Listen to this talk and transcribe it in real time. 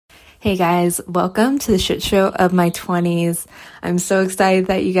Hey guys, welcome to the shit show of my 20s. I'm so excited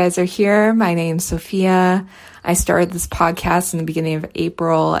that you guys are here. My name's Sophia. I started this podcast in the beginning of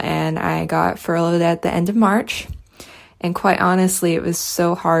April and I got furloughed at the end of March. And quite honestly, it was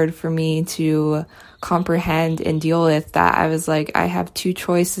so hard for me to comprehend and deal with that. I was like, I have two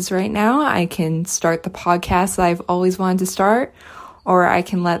choices right now. I can start the podcast that I've always wanted to start, or I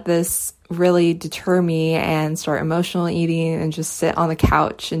can let this really deter me and start emotional eating and just sit on the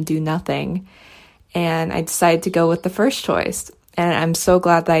couch and do nothing. And I decided to go with the first choice. And I'm so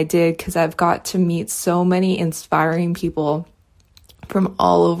glad that I did, because I've got to meet so many inspiring people from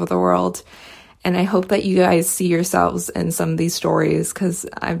all over the world. And I hope that you guys see yourselves in some of these stories, because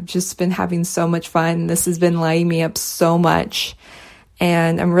I've just been having so much fun. This has been lighting me up so much.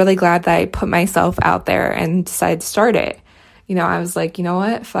 And I'm really glad that I put myself out there and decided to start it. You know, I was like, you know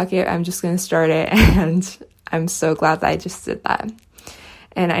what? Fuck it. I'm just going to start it. And I'm so glad that I just did that.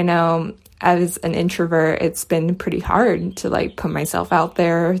 And I know as an introvert, it's been pretty hard to like put myself out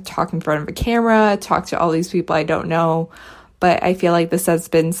there, talk in front of a camera, talk to all these people I don't know. But I feel like this has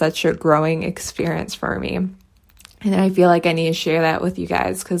been such a growing experience for me. And I feel like I need to share that with you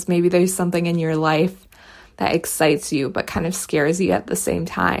guys, because maybe there's something in your life that excites you but kind of scares you at the same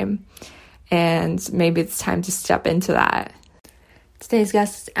time. And maybe it's time to step into that. Today's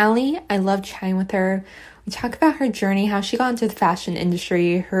guest is Allie. I love chatting with her. We talk about her journey, how she got into the fashion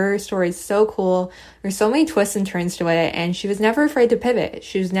industry. Her story is so cool. There's so many twists and turns to it, and she was never afraid to pivot.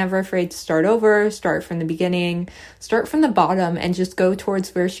 She was never afraid to start over, start from the beginning, start from the bottom, and just go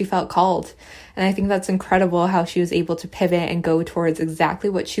towards where she felt called. And I think that's incredible how she was able to pivot and go towards exactly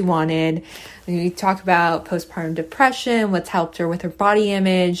what she wanted. And we talk about postpartum depression, what's helped her with her body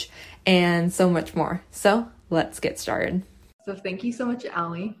image, and so much more. So let's get started. So thank you so much,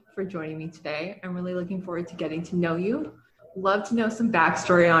 Allie, for joining me today. I'm really looking forward to getting to know you. Love to know some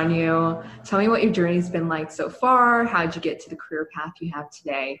backstory on you. Tell me what your journey's been like so far. How'd you get to the career path you have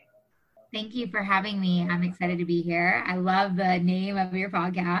today? Thank you for having me. I'm excited to be here. I love the name of your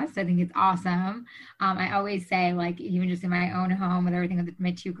podcast. I think it's awesome. I always say, like, even just in my own home with everything with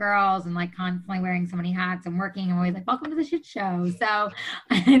my two girls and like constantly wearing so many hats and working, I'm always like, welcome to the shit show. So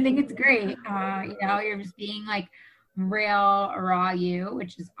I think it's great. You're just being like real, raw you,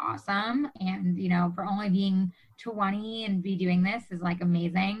 which is awesome. And, for only being 20 and be doing this is like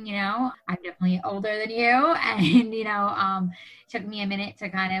amazing. I'm definitely older than you. And, took me a minute to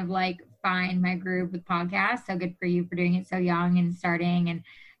kind of like find my groove with podcasts. So good for you for doing it so young and starting. And,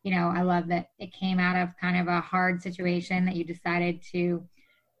 I love that it came out of kind of a hard situation that you decided to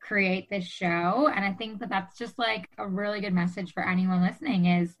create this show. And I think that that's just like a really good message for anyone listening,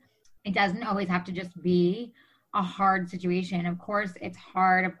 is it doesn't always have to just be a hard situation. Of course it's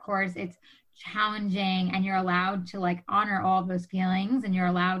hard. Of course it's challenging, and you're allowed to like honor all of those feelings, and you're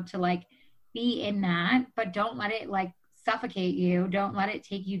allowed to like be in that, but don't let it like suffocate you. Don't let it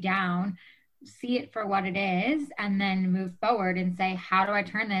take you down. See it for what it is, and then move forward and say, how do I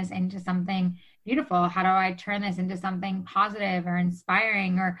turn this into something beautiful? How do I turn this into something positive or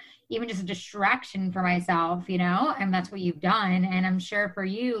inspiring, or even just a distraction for myself, And that's what you've done. And I'm sure for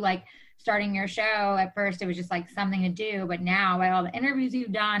you, like, starting your show, at first it was just like something to do, but now by all the interviews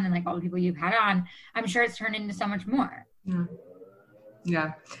you've done and like all the people you've had on, I'm sure it's turned into so much more.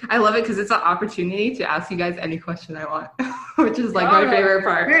 Yeah. I love it because it's an opportunity to ask you guys any question I want, which is like my favorite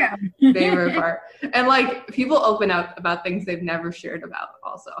part. Favorite part. And like people open up about things they've never shared about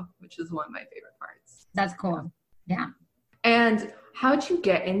also, which is one of my favorite parts. That's cool. Yeah. And how'd you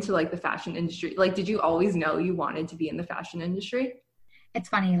get into like the fashion industry? Like, did you always know you wanted to be in the fashion industry? It's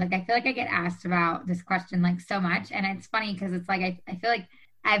funny. Like, I feel like I get asked about this question like so much. And it's funny because it's like, I feel like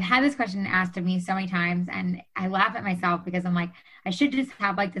I've had this question asked of me so many times, and I laugh at myself because I'm like, I should just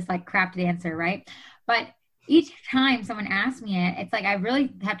have like this like crafted answer, right? But each time someone asks me it, it's like, I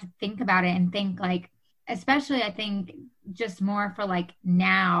really have to think about it and think like, especially I think just more for like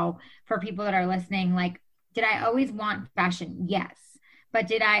now, for people that are listening, like, did I always want fashion? Yes. But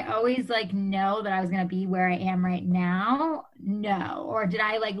did I always like know that I was going to be where I am right now? No. Or did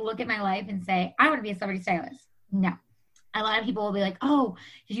I like look at my life and say, I want to be a celebrity stylist? No. A lot of people will be like, oh,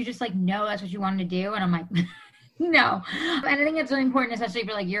 did you just like know that's what you wanted to do? And I'm like, no. And I think it's really important, especially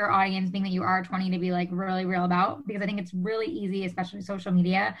for like your audience, being that you are 20, to be like really real about, because I think it's really easy, especially social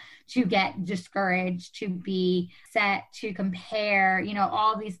media, to get discouraged, to be set, to compare,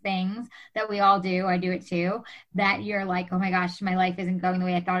 all these things that we all do. I do it too, that you're like, oh my gosh, my life isn't going the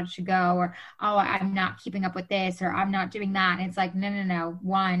way I thought it should go, or, oh, I'm not keeping up with this, or I'm not doing that. And it's like, no.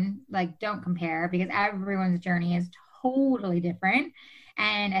 One, like, don't compare, because everyone's journey is totally different.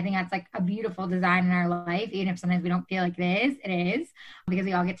 And I think that's like a beautiful design in our life, even if sometimes we don't feel like it is because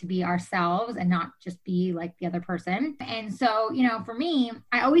we all get to be ourselves and not just be like the other person. And so, for me,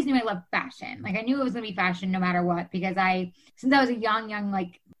 I always knew I loved fashion. Like I knew it was going to be fashion no matter what, because since I was a young,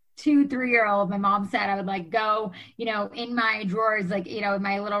 like 2, 3-year-old, my mom said I would like go, in my drawers, like, in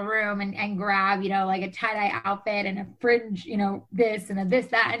my little room and grab, like a tie-dye outfit and a fringe, this and a this,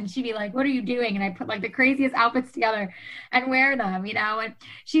 that. And she'd be like, what are you doing? And I put like the craziest outfits together and wear them, and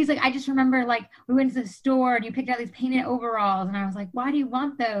she's like, I just remember like we went to the store and you picked out these painted overalls. And I was like, why do you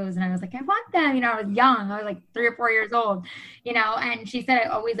want those? And I was like, I want them. I was young. I was like 3 or 4 years old, and she said I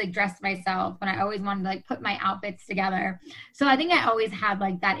always like dressed myself and I always wanted to like put my outfits together. So I think I always had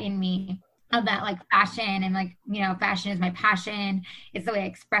like that in me of that like fashion, and like, fashion is my passion. It's the way I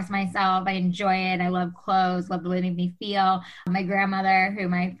express myself. I enjoy it. I love clothes, love the way they make me feel. My grandmother, who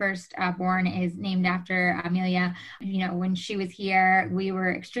my first born is named after, Amelia, when she was here, we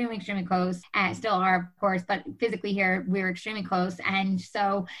were extremely, extremely close, and still are, of course, but physically here, we were extremely close. And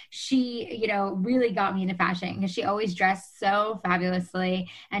so she, really got me into fashion because she always dressed so fabulously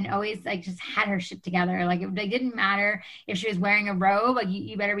and always like just had her shit together. Like it didn't matter if she was wearing a robe, like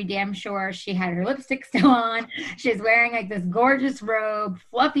you better be damn sure she had her lipstick still on. She's wearing like this gorgeous robe,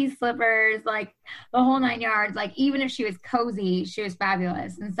 fluffy slippers, like the whole 9 yards. Like even if she was cozy, she was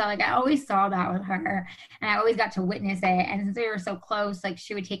fabulous. And so like I always saw that with her and I always got to witness it. And since we were so close, like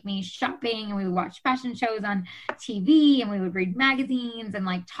she would take me shopping and we would watch fashion shows on TV and we would read magazines and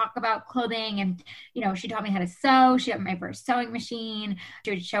like talk about clothing. And, she taught me how to sew. She had my first sewing machine.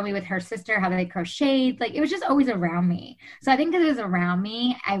 She would show me with her sister how they crocheted. Like it was just always around me. So I think because it was around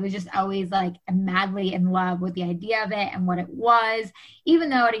me, I was just always like madly in love with the idea of it and what it was, even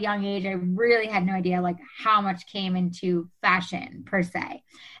though at a young age, I really had no idea like how much came into fashion per se.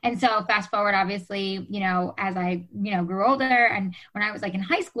 And so fast forward, obviously, as I, grew older, and when I was like in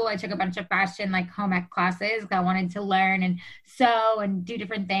high school, I took a bunch of fashion, like home ec classes. I wanted to learn and sew and do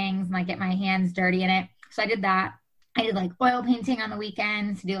different things and like get my hands dirty in it. So I did that. I did like oil painting on the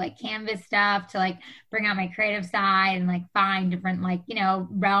weekends to do like canvas stuff to like bring out my creative side and like find different like,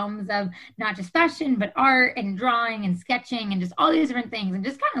 realms of not just fashion, but art and drawing and sketching and just all these different things, and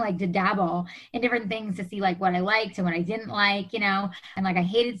just kind of like to dabble in different things to see like what I liked and what I didn't like, and like I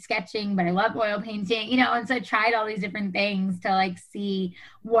hated sketching, but I loved oil painting, and so I tried all these different things to like see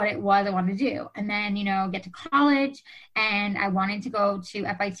what it was I wanted to do. And then, get to college and I wanted to go to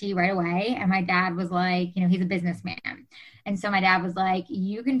FIT right away. And my dad was like, he's a businessman. And so my dad was like,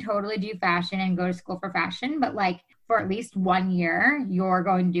 you can totally do fashion and go to school for fashion, but like for at least 1 year, you're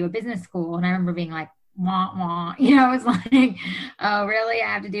going to do a business school. And I remember being like, wah, wah, it's like, oh, really? I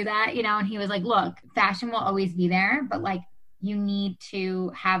have to do that? And he was like, look, fashion will always be there, but like, you need to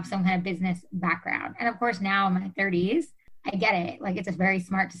have some kind of business background. And of course, now in my 30s, I get it. Like it's a very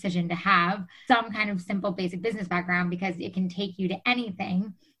smart decision to have some kind of simple, basic business background because it can take you to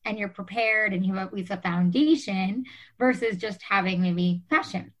anything and you're prepared and you have at least a foundation versus just having maybe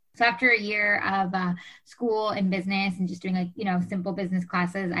fashion. So after a year of school and business and just doing like, simple business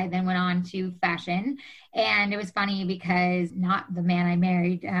classes, I then went on to fashion. And it was funny because not the man I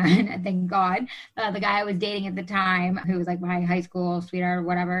married, thank God, the guy I was dating at the time, who was like my high school sweetheart or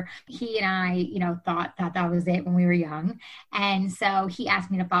whatever, he and I, thought that was it when we were young. And so he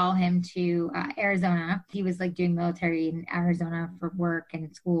asked me to follow him to Arizona. He was like doing military in Arizona for work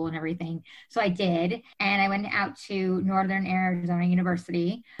and school and everything. So I did. And I went out to Northern Arizona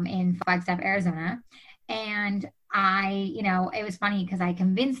University in Flagstaff, Arizona. And it was funny because I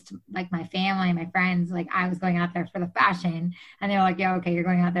convinced like my family and my friends, like I was going out there for the fashion, and they were like, yeah, okay, you're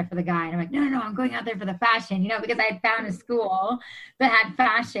going out there for the guy. And I'm like, no, I'm going out there for the fashion, because I had found a school that had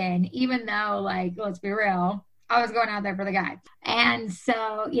fashion, even though like, let's be real, I was going out there for the guy. And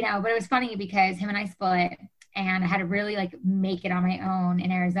so, but it was funny because him and I split and I had to really like make it on my own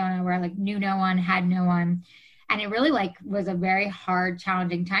in Arizona where I like knew no one, had no one. And it really like was a very hard,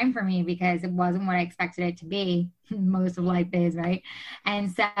 challenging time for me because it wasn't what I expected it to be. Most of life is, right?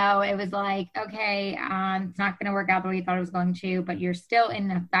 And so it was like, okay, it's not going to work out the way you thought it was going to, but you're still in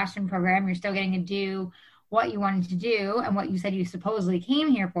the fashion program. You're still getting to do what you wanted to do and what you said you supposedly came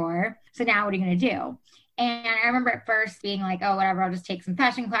here for. So now what are you going to do? And I remember at first being like, oh, whatever, I'll just take some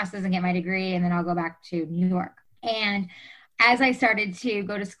fashion classes and get my degree and then I'll go back to New York. And as I started to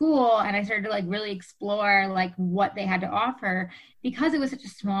go to school and I started to like really explore like what they had to offer, because it was such a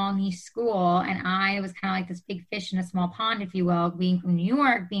small niche school and I was kind of like this big fish in a small pond, if you will, being from New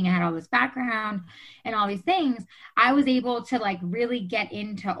York, being I had all this background and all these things, I was able to like really get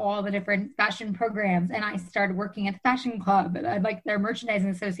into all the different fashion programs. And I started working at the fashion club, like their merchandising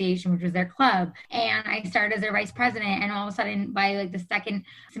association, which was their club. And I started as their vice president. And all of a sudden by like the second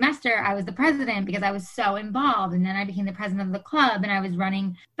semester, I was the president because I was so involved. And then I became the president of the club and I was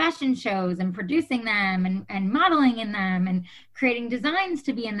running fashion shows and producing them and modeling in them and creating designs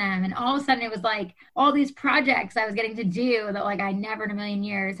to be in them. And all of a sudden it was like all these projects I was getting to do that like I never in a million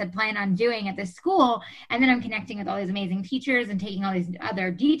years had planned on doing at this school. And then I'm connecting with all these amazing teachers and taking all these other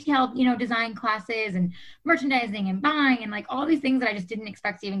detailed, design classes and merchandising and buying and like all these things that I just didn't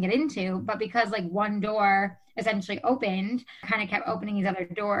expect to even get into. But because like one door essentially opened, kind of kept opening these other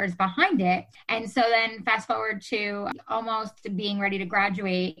doors behind it. And so then fast forward to almost being ready to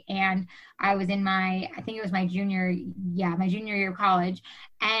graduate. And I was in I think it was my junior year of college.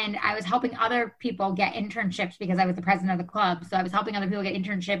 And I was helping other people get internships because I was the president of the club. So I was helping other people get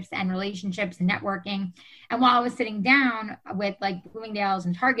internships and relationships and networking. And while I was sitting down with like Bloomingdale's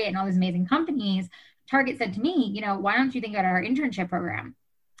and Target and all these amazing companies, Target said to me, why don't you think about our internship program?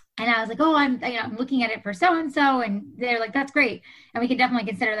 And I was like, oh, I'm looking at it for so-and-so. And they're like, that's great. And we can definitely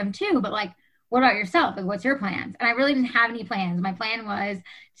consider them too. But like, what about yourself? Like, what's your plans? And I really didn't have any plans. My plan was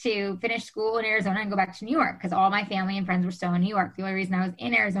to finish school in Arizona and go back to New York because all my family and friends were still in New York. The only reason I was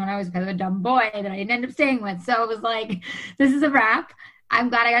in Arizona was because of a dumb boy that I didn't end up staying with. So it was like, this is a wrap. I'm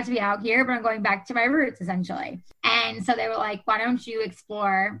glad I got to be out here, but I'm going back to my roots essentially. And so they were like, why don't you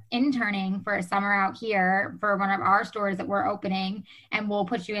explore interning for a summer out here for one of our stores that we're opening, and we'll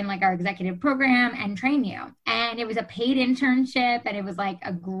put you in like our executive program and train you. And it was a paid internship and it was like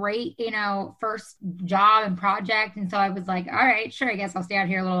a great, first job and project. And so I was like, all right, sure, I guess I'll stay out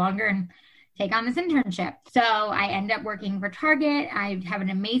here a little longer and take on this internship. So I end up working for Target. I have an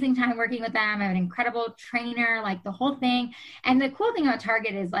amazing time working with them. I have an incredible trainer, like the whole thing. And the cool thing about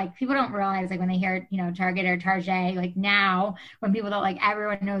Target is like, people don't realize like when they hear, Target or Target, like now when people don't like,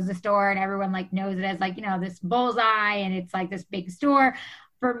 everyone knows the store and everyone like knows it as like, this bullseye and it's like this big store.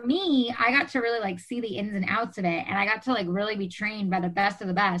 For me, I got to really like see the ins and outs of it. And I got to like really be trained by the best of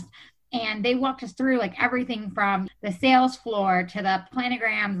the best. And they walked us through like everything from the sales floor to the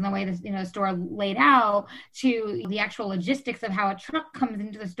planograms and the way the store laid out to the actual logistics of how a truck comes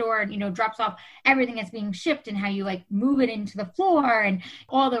into the store and, drops off everything that's being shipped and how you like move it into the floor and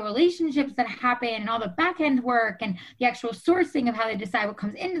all the relationships that happen and all the back end work and the actual sourcing of how they decide what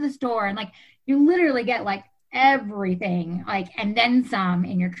comes into the store. And like, you literally get like everything like, and then some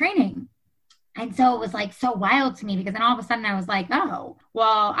in your training. And so it was like so wild to me because then all of a sudden I was like, oh,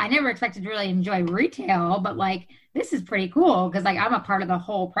 well, I never expected to really enjoy retail, but like, this is pretty cool because like I'm a part of the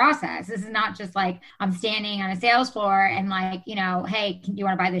whole process. This is not just like I'm standing on a sales floor and like, hey, do you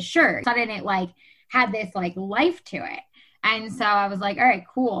want to buy this shirt? Sudden it like had this like life to it. And so I was like, all right,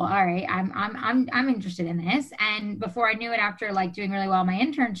 cool. All right. I'm interested in this. And before I knew it, after like doing really well in my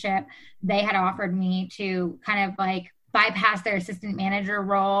internship, they had offered me to kind of like bypass their assistant manager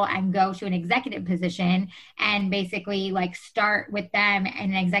role and go to an executive position and basically like start with them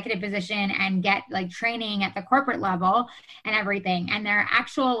in an executive position and get like training at the corporate level and everything. And their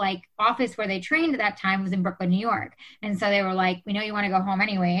actual like office where they trained at that time was in Brooklyn, New York. And so they were like, we know you want to go home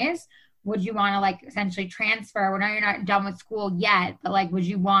anyways. Would you want to like essentially transfer? Well, no, you're not done with school yet, but like, would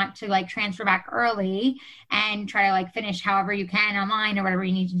you want to like transfer back early and try to like finish however you can online or whatever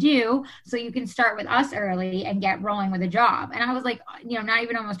you need to do so you can start with us early and get rolling with a job? And I was like, not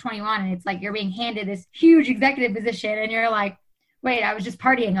even almost 21. And it's like, you're being handed this huge executive position and you're like, wait, I was just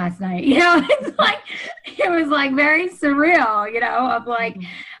partying last night. It's like, it was like very surreal, of like,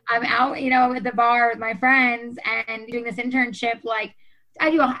 I'm out, at the bar with my friends and doing this internship, like, I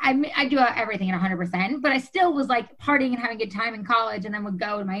do everything at 100%, but I still was like partying and having a good time in college and then would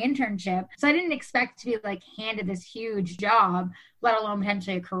go to my internship. So I didn't expect to be like handed this huge job, let alone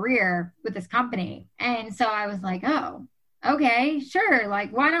potentially a career with this company. And so I was like, oh, okay, sure.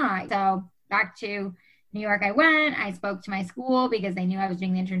 Like, why not? So back to New York I went. I spoke to my school because they knew I was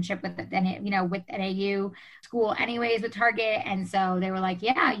doing the internship with with an AU school anyways with Target. And so they were like,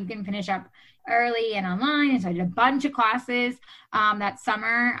 yeah, you can finish up early and online. And so I did a bunch of classes that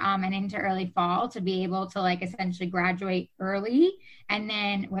summer and into early fall to be able to like essentially graduate early, and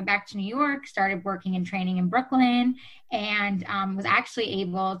then went back to New York, started working and training in Brooklyn. and was actually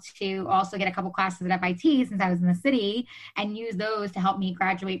able to also get a couple classes at FIT since I was in the city and use those to help me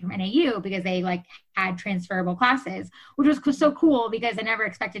graduate from NAU because they like had transferable classes, which was so cool because I never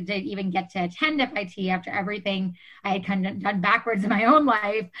expected to even get to attend FIT after everything I had kind of done backwards in my own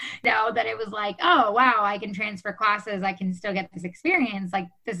life. Now that it was like, oh, wow, I can transfer classes. I can still get this experience. Like,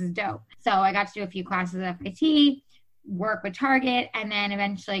 this is dope. So I got to do a few classes at FIT, work with Target, and then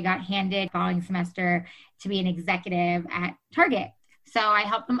eventually got handed following semester to be an executive at Target. So I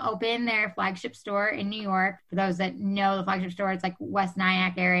helped them open their flagship store in New York. For those that know the flagship store, it's like West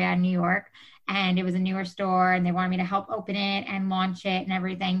Nyack area in New York. And it was a newer store and they wanted me to help open it and launch it and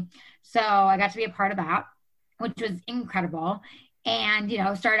everything. So I got to be a part of that, which was incredible. And,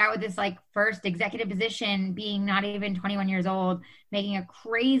 started out with this like first executive position, being not even 21 years old, making a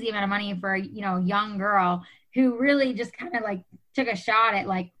crazy amount of money for a, young girl who really just kind of like took a shot at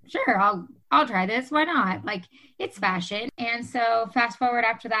like, sure, I'll try this. Why not? Like, it's fashion. And so fast forward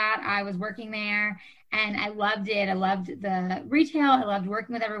after that, I was working there and I loved it. I loved the retail. I loved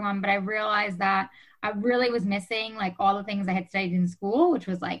working with everyone, but I realized that I really was missing like all the things I had studied in school, which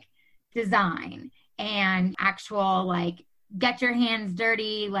was like design and actual like get your hands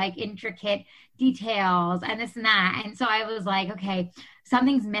dirty, like intricate details and this and that. And so I was like, okay,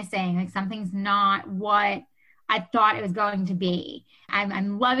 something's missing. Like something's not what I thought it was going to be.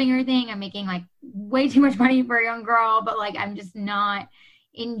 I'm loving everything. I'm making like way too much money for a young girl, but like I'm just not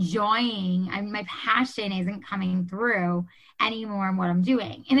enjoying. My passion isn't coming through anymore in what I'm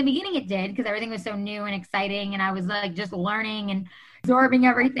doing. In the beginning it did because everything was so new and exciting and I was like just learning and absorbing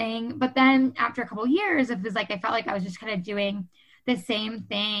everything. But then after a couple of years, it was like I felt like I was just kind of doing the same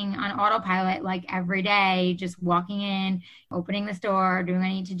thing on autopilot, like every day, just walking in, opening the store, doing what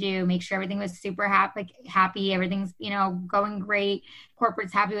I need to do, make sure everything was super happy. Everything's, going great.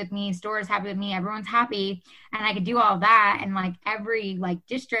 Corporate's happy with me, store's happy with me, everyone's happy. And I could do all that. And like every like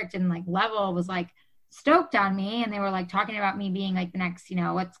district and like level was like stoked on me. And they were like talking about me being like the next,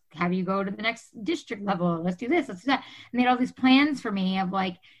 let's have you go to the next district level. Let's do this, let's do that. And they had all these plans for me of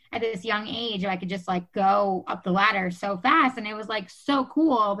like, at this young age, I could just like go up the ladder so fast. And it was like so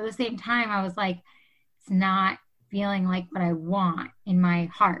cool. But at the same time, I was like, it's not feeling like what I want in my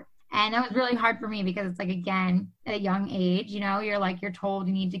heart. And that was really hard for me because it's like, again, at a young age, you're told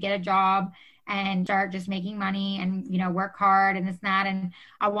you need to get a job and start just making money and, work hard and this and that. And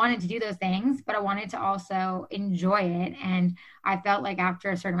I wanted to do those things, but I wanted to also enjoy it. And I felt like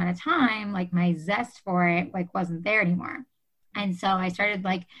after a certain amount of time, like my zest for it, like wasn't there anymore. And so I started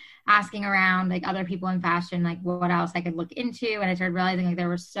like asking around like other people in fashion, like what else I could look into. And I started realizing like there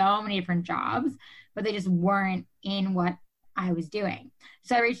were so many different jobs, but they just weren't in what I was doing.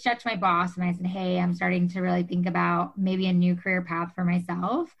 So I reached out to my boss and I said, hey, I'm starting to really think about maybe a new career path for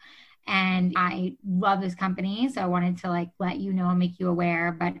myself. And I love this company. So I wanted to like let you know and make you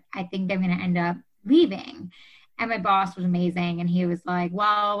aware, but I think I'm going to end up leaving. And my boss was amazing. And he was like,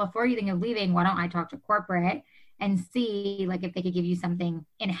 well, before you think of leaving, why don't I talk to corporate and see like if they could give you something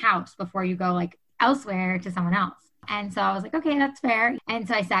in-house before you go like elsewhere to someone else. And so I was like, okay, that's fair. And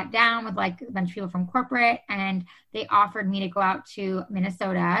so I sat down with like a bunch of people from corporate and they offered me to go out to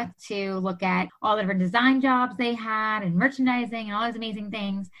Minnesota to look at all the different design jobs they had and merchandising and all those amazing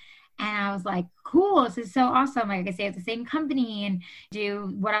things. And I was like, cool, this is so awesome. Like I could stay at the same company and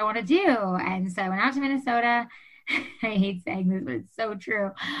do what I want to do. And so I went out to Minnesota. I hate saying this, but it's so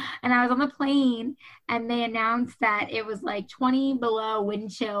true. And I was on the plane and they announced that it was like 20 below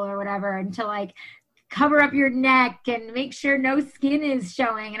wind chill or whatever, and to like cover up your neck and make sure no skin is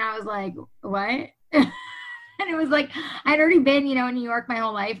showing. And I was like, what? And it was like, I'd already been, in New York my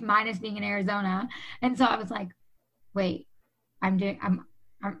whole life, minus being in Arizona. And so I was like, wait, I'm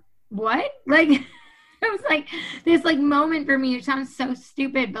what? Like, it was like this like moment for me. It sounds so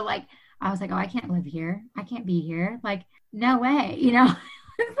stupid, but like, I was like, oh, I can't live here. I can't be here. Like, no way,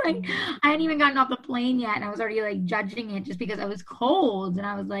 It's like, I hadn't even gotten off the plane yet. And I was already like judging it just because I was cold. And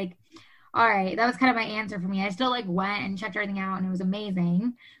I was like, all right, that was kind of my answer for me. I still like went and checked everything out and it was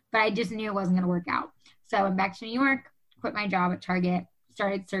amazing, but I just knew it wasn't going to work out. So I went back to New York, quit my job at Target,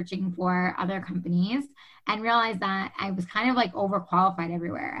 started searching for other companies and realized that I was kind of like overqualified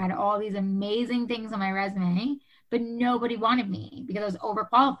everywhere. I had all these amazing things on my resume, but nobody wanted me because I was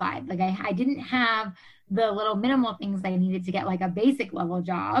overqualified. Like I didn't have the little minimal things I needed to get like a basic level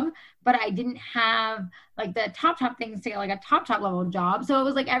job, but I didn't have like the top things to get like a top level job. So it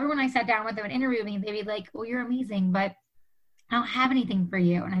was like everyone I sat down with them and interviewed me, they'd be like, well, you're amazing, but I don't have anything for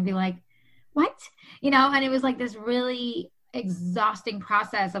you. And I'd be like, what? And it was like this really exhausting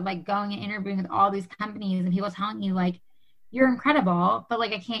process of like going and interviewing with all these companies and people telling you like, you're incredible, but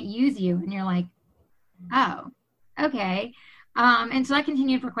like, I can't use you. And you're like, oh, Okay. And so that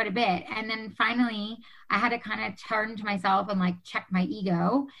continued for quite a bit. And then finally, I had to kind of turn to myself and like check my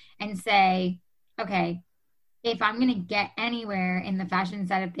ego and say, okay, if I'm going to get anywhere in the fashion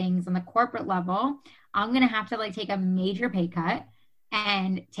side of things on the corporate level, I'm going to have to like take a major pay cut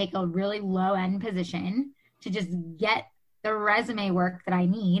and take a really low end position to just get the resume work that I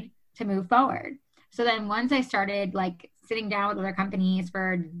need to move forward. So then once I started like sitting down with other companies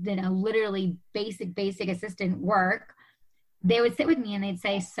for, literally basic assistant work, they would sit with me and they'd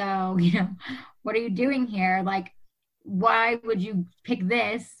say, so, what are you doing here? Like, why would you pick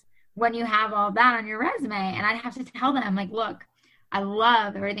this when you have all that on your resume? And I'd have to tell them, like, look, I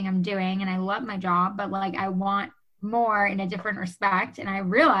love everything I'm doing and I love my job, but like, I want more in a different respect. And I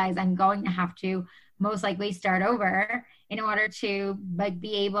realize I'm going to have to most likely start over in order to like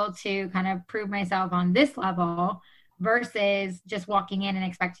be able to kind of prove myself on this level versus just walking in and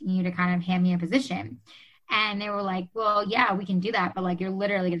expecting you to kind of hand me a position. And they were like, well, yeah, we can do that. But like, you're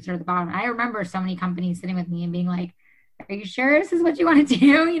literally going to start at the bottom. I remember so many companies sitting with me and being like, are you sure this is what you want to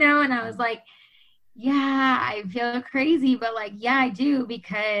do? And I was like, yeah, I feel crazy, but like, yeah, I do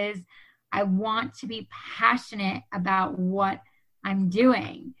because I want to be passionate about what I'm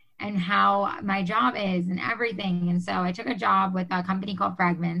doing and how my job is and everything. And so I took a job with a company called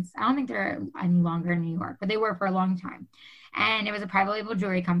Fragments. I don't think they're any longer in New York, but they were for a long time. And it was a private label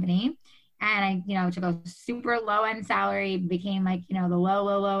jewelry company. And I, took a super low end salary, became like, the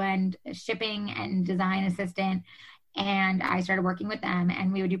low end shipping and design assistant. And I started working with them,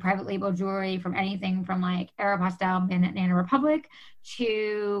 and we would do private label jewelry from anything from like Aeropostale and Banana Republic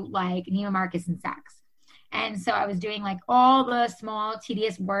to like Neiman Marcus and Saks. And so I was doing like all the small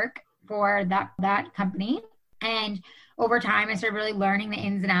tedious work for that company. And over time, I started really learning the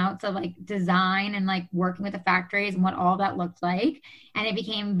ins and outs of like design and like working with the factories and what all that looked like. And it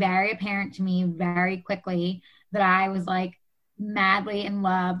became very apparent to me very quickly that I was like madly in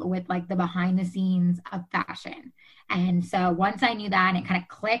love with like the behind the scenes of fashion. And so once I knew that and it kind of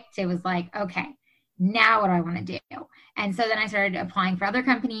clicked, it was like, okay, now what do I want to do? And so then I started applying for other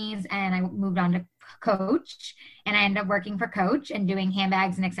companies and I moved on to Coach, and I ended up working for Coach and doing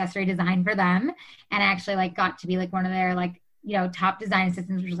handbags and accessory design for them. And I actually like got to be like one of their like, top design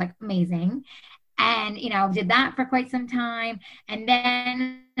assistants, which was like amazing. And, did that for quite some time. And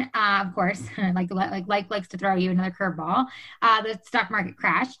then, of course, like likes to throw you another curveball. The stock market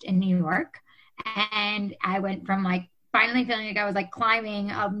crashed in New York. And I went from like finally feeling like I was like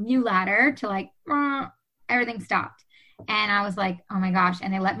climbing a new ladder to like, everything stopped. And I was like, oh my gosh.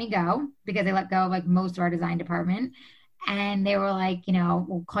 And they let me go because they let go of like most of our design department. And they were like,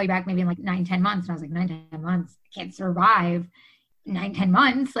 we'll call you back maybe in like 9-10 months. And I was like, 9-10 months? I can't survive 9-10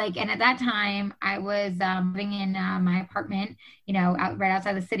 months. Like, and at that time I was living in my apartment, right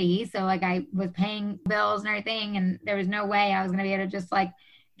outside the city. So like I was paying bills and everything. And there was no way I was going to be able to just like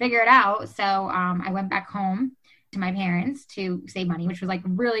figure it out. So I went back home to my parents to save money, which was like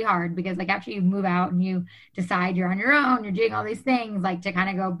really hard because like after you move out and you decide you're on your own, you're doing all these things, like to kind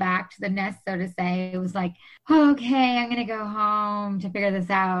of go back to the nest, so to say, it was like, okay, I'm gonna go home to figure this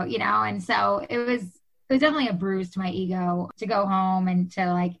out, and so it was definitely a bruise to my ego to go home and to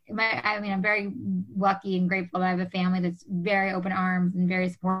like I'm very lucky and grateful that I have a family that's very open arms and very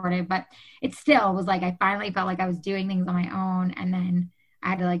supportive, but it still was like I finally felt like I was doing things on my own, and then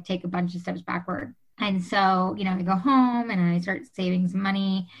I had to like take a bunch of steps backward. And so, I go home and I start saving some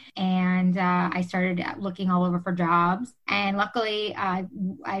money, and I started looking all over for jobs. And luckily, I'm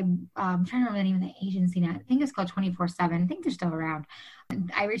trying to remember the name of the agency now. I think it's called 24/7. I think they're still around.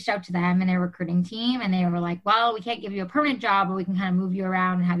 I reached out to them and their recruiting team, and they were like, well, we can't give you a permanent job, but we can kind of move you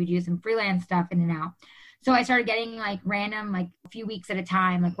around and have you do some freelance stuff in and out. So I started getting like random, like a few weeks at a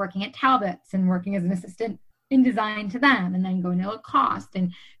time, like working at Talbot's and working as an assistant in design to them, and then going to Lacoste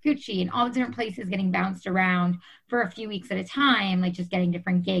and Gucci and all the different places, getting bounced around for a few weeks at a time, like just getting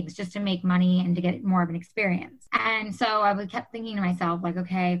different gigs just to make money and to get more of an experience. And so I kept thinking to myself, like,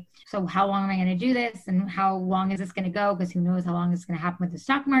 okay, so how long am I going to do this? And how long is this going to go? Because who knows how long it's going to happen with the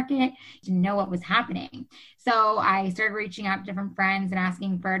stock market, to know what was happening. So I started reaching out to different friends and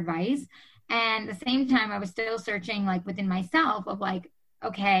asking for advice. And at the same time, I was still searching like within myself of like,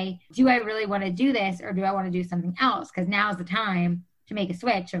 okay, do I really want to do this or do I want to do something else? Because now's the time to make a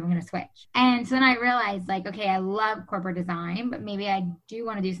switch if I'm going to switch. And so then I realized like, okay, I love corporate design, but maybe I do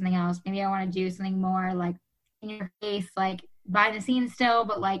want to do something else. Maybe I want to do something more like in your face, like behind the scenes still,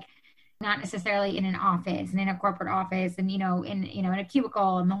 but like, not necessarily in an office and in a corporate office and, in a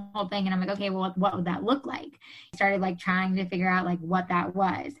cubicle and the whole thing. And I'm like, okay, well, what would that look like? I started like trying to figure out like what that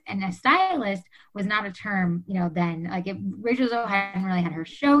was. And a stylist was not a term, then like Rachel Zoe hadn't really had her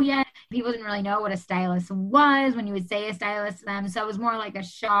show yet. People didn't really know what a stylist was when you would say a stylist to them. So it was more like a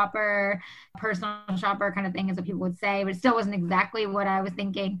shopper, personal shopper kind of thing is what people would say, but it still wasn't exactly what I was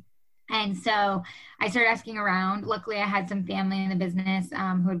thinking. And so I started asking around. Luckily, I had some family in the business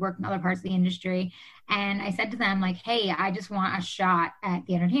who had worked in other parts of the industry. And I said to them, like, hey, I just want a shot at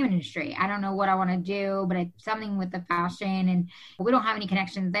the entertainment industry. I don't know what I want to do, but it's something with the fashion. And we don't have any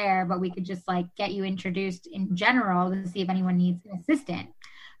connections there, but we could just like get you introduced in general to see if anyone needs an assistant.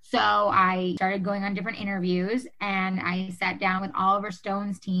 So I started going on different interviews and I sat down with Oliver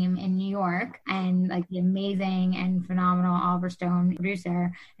Stone's team in New York and like the amazing and phenomenal Oliver Stone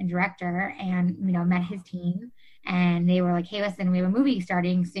producer and director and, met his team. And they were like, hey, listen, we have a movie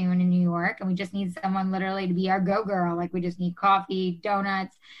starting soon in New York and we just need someone literally to be our go-girl. Like we just need coffee,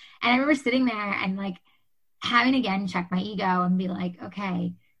 donuts. And I remember sitting there and like having again check my ego and be like,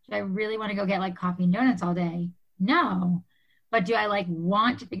 okay, do I really want to go get like coffee and donuts all day? No. But do I like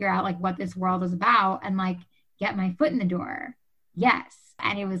want to figure out like what this world is about and like get my foot in the door? Yes.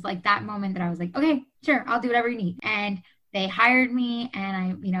 And it was like that moment that I was like, okay, sure, I'll do whatever you need. And they hired me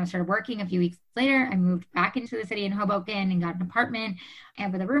and I, started working a few weeks later. I moved back into the city in Hoboken and got an apartment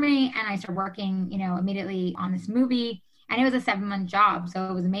and with a roommate. And I started working, immediately on this movie. And it was a 7-month job. So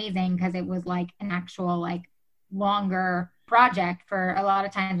it was amazing because it was like an actual like longer project. For a lot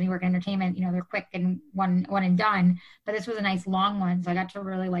of times when you work in entertainment, they're quick and one and done, but this was a nice long one. So I got to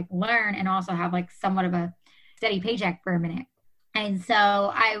really like learn and also have like somewhat of a steady paycheck for a minute. And so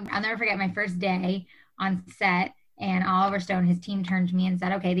I'll never forget my first day on set. And Oliver Stone, his team turned to me and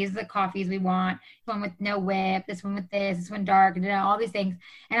said, okay, these are the coffees we want. This one with no whip, this one with this one dark, and all these things.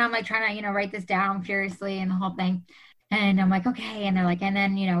 And I'm like trying to, write this down furiously and the whole thing. And I'm like, okay. And they're like, and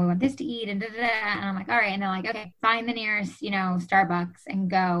then, we want this to eat and da, da, da. And I'm like, all right. And they're like, okay, find the nearest, Starbucks and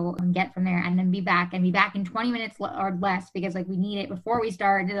go and get from there and then be back in 20 minutes or less because like we need it before we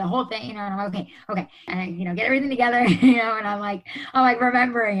start the whole thing, and I'm like, okay. And I, get everything together, and I'm like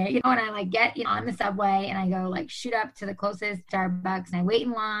remembering it, and I like get, on the subway and I go like shoot up to the closest Starbucks and I wait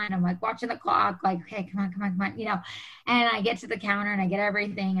in line. I'm like watching the clock, like, okay, come on, and I get to the counter and I get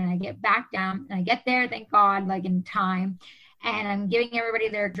everything and I get back down and I get there, thank God, like in time. And I'm giving everybody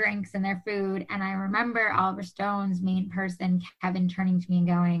their drinks and their food. And I remember Oliver Stone's main person, Kevin, turning to me and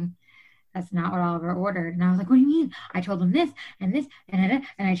going, that's not what Oliver ordered. And I was like, what do you mean? I told him this and this and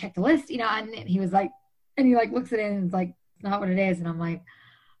I checked the list, and he was like, and he like looks at it and it's like, it's not what it is. And I'm like,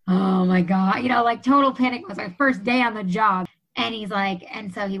 oh my God, like total panic. It was my first day on the job. And he's like,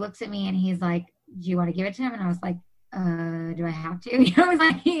 and so he looks at me and he's like, do you want to give it to him? And I was like, do I have to? I was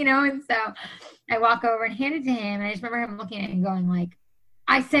like, and so I walk over and hand it to him. And I just remember him looking at it and going like,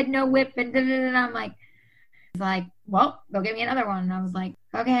 I said no whip and da, da, da, da. I'm like, he's like, well, go get me another one. And I was like,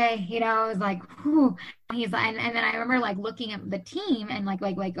 okay, I was like, whew. He's like, and then I remember like looking at the team and like,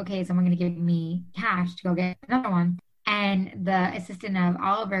 okay, someone going to give me cash to go get another one. And the assistant of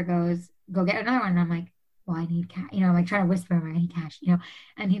Oliver goes, go get another one. And I'm like, well, I need cash, I'm like trying to whisper him, I need cash,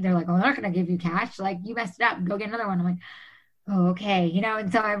 and they're like, oh, they're not going to give you cash. Like you messed it up, go get another one. I'm like, oh, okay.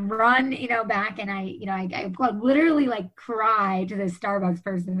 And so I run, back and I literally like cry to this Starbucks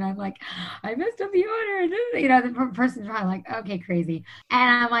person. And I'm like, I messed up the order. The person's probably like, okay, crazy.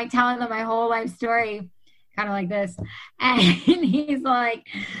 And I'm like telling them my whole life story, kind of like this. And he's like,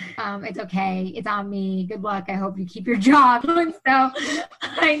 it's okay. It's on me. Good luck. I hope you keep your job. And so,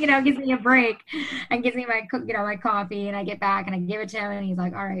 gives me a break and gives me my, my coffee, and I get back and I give it to him and he's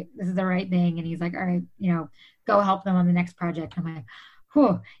like, all right, this is the right thing. And he's like, all right, go help them on the next project. I'm like,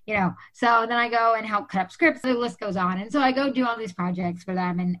 whew, so then I go and help cut up scripts. The list goes on. And so I go do all these projects for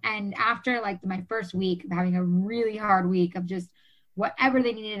them. And after like my first week of having a really hard week of just whatever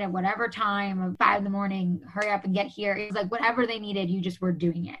they needed at whatever time of 5 a.m, hurry up and get here. It was like whatever they needed, you just were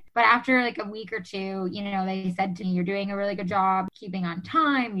doing it. But after like a week or two, they said to me, you're doing a really good job keeping on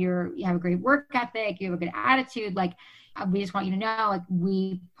time. You have a great work ethic. You have a good attitude. Like, we just want you to know, like,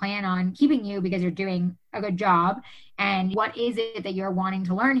 we plan on keeping you because you're doing a good job. And what is it that you're wanting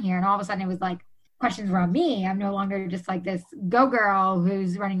to learn here? And all of a sudden it was like questions were on me. I'm no longer just like this go girl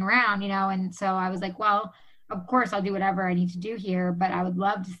who's running around, And so I was like, well, of course I'll do whatever I need to do here, but I would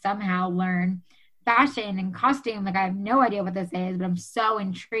love to somehow learn fashion and costume. Like I have no idea what this is, but I'm so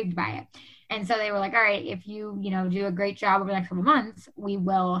intrigued by it. And so they were like, all right, if you, do a great job over the next couple of months, we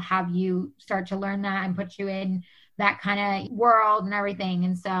will have you start to learn that and put you in that kind of world and everything.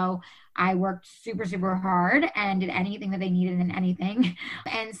 And so I worked super, super hard and did anything that they needed and anything.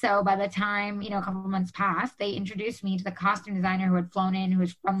 And so by the time, a couple of months passed, they introduced me to the costume designer who had flown in, who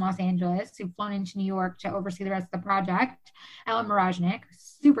was from Los Angeles, who'd flown into New York to oversee the rest of the project, Ellen Moroznik,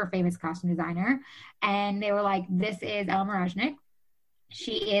 super famous costume designer. And they were like, this is Ellen Moroznik.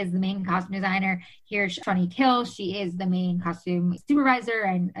 She is the main costume designer. Here's Shawnee Kill. She is the main costume supervisor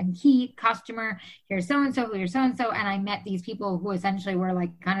and key costumer. Here's so-and-so, here's so-and-so. And I met these people who essentially were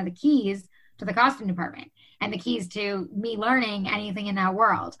like kind of the keys to the costume department and the keys to me learning anything in that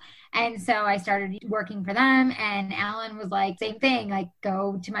world. And so I started working for them, and Alan was like, same thing, like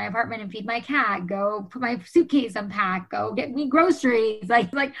go to my apartment and feed my cat, go put my suitcase unpack, go get me groceries,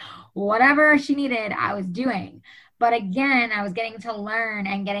 like whatever she needed, I was doing. But again, I was getting to learn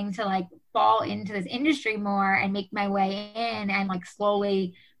and getting to like fall into this industry more and make my way in and like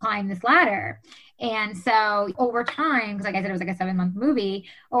slowly climb this ladder. And so over time, because like I said, it was like a 7-month movie,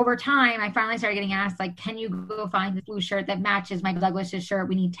 over time, I finally started getting asked, like, can you go find this blue shirt that matches Michael Douglas's shirt?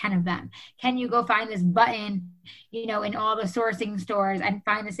 We need 10 of them. Can you go find this button, in all the sourcing stores and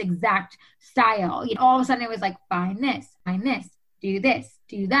find this exact style? All of a sudden it was like, find this, do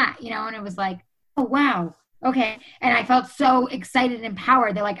that, and it was like, oh, wow. Okay. And I felt so excited and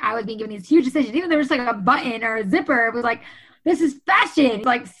empowered that like I was being given these huge decisions. Even though there was like a button or a zipper, it was like, this is fashion,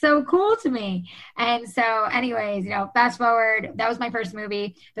 like so cool to me. And so anyways, fast forward, that was my first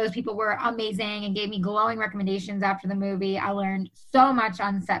movie. Those people were amazing and gave me glowing recommendations after the movie. I learned so much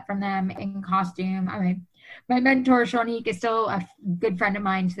on set from them in costume. I mean, my mentor, Shonique, is still a good friend of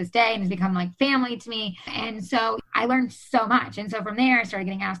mine to this day and has become like family to me. And so I learned so much. And so from there, I started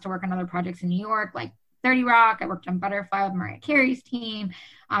getting asked to work on other projects in New York, like 30 Rock. I worked on Butterfly with Mariah Carey's team.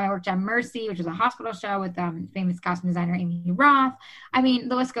 I worked on Mercy, which is a hospital show with famous costume designer Amy Roth. I mean,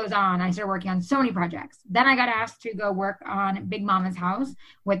 the list goes on. I started working on so many projects. Then I got asked to go work on Big Mama's House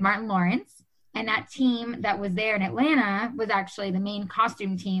with Martin Lawrence. And that team that was there in Atlanta was actually the main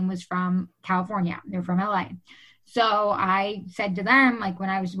costume team was from California. They're from LA. So I said to them, like when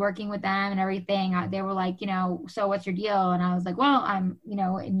I was working with them and everything, they were like, so what's your deal? And I was like, well, I'm,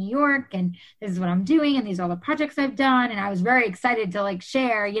 in New York and this is what I'm doing. And these are all the projects I've done. And I was very excited to like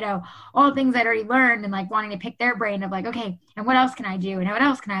share, all the things I'd already learned and like wanting to pick their brain of like, okay, and what else can I do? And what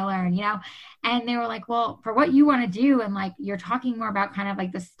else can I learn? And they were like, well, for what you want to do. And like, you're talking more about kind of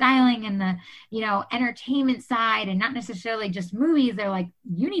like the styling and the, entertainment side and not necessarily just movies. They're like,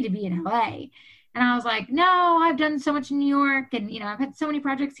 you need to be in LA. And I was like, no, I've done so much in New York and, I've had so many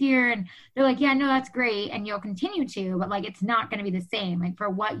projects here. And they're like, yeah, no, that's great. And you'll continue to, but like, it's not going to be the same. Like for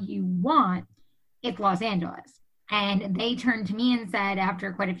what you want, it's Los Angeles. And they turned to me and said,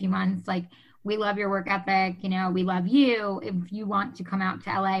 after quite a few months, like, we love your work ethic. We love you. If you want to come out to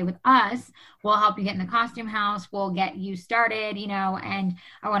LA with us, we'll help you get in the costume house. We'll get you started, and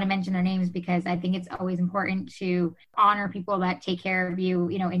I want to mention their names because I think it's always important to honor people that take care of you,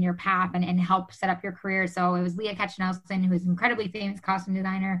 in your path and help set up your career. So it was Leah Katchnelson, who is an incredibly famous costume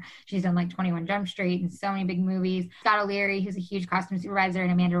designer. She's done like 21 Jump Street and so many big movies. Scott O'Leary, who's a huge costume supervisor,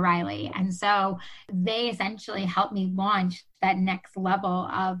 and Amanda Riley. And so they essentially helped me launch that next level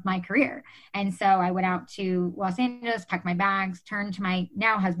of my career. And so I went out to Los Angeles, packed my bags, turned to my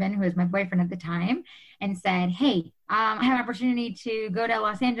now husband, who was my boyfriend at the time, and said, hey, I have an opportunity to go to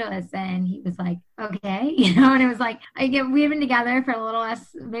Los Angeles. And he was like, okay. And it was like, we had been together for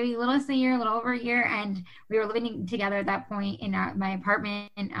maybe a little less than a year, a little over a year. And we were living together at that point in my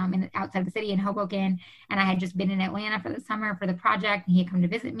apartment outside the city in Hoboken. And I had just been in Atlanta for the summer for the project, and he had come to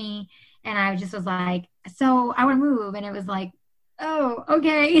visit me. And I just was like, so I want to move. And it was like, oh,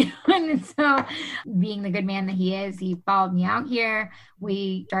 okay. And so being the good man that he is, he followed me out here.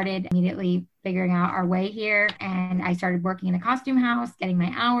 We started immediately figuring out our way here. And I started working in the costume house, getting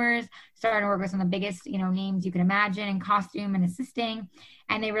my hours, started to work with some of the biggest, names you can imagine in costume and assisting.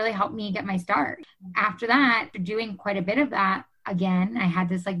 And they really helped me get my start. After that, doing quite a bit of that, again, I had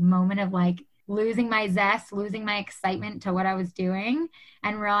this like moment of like, losing my zest, losing my excitement to what I was doing,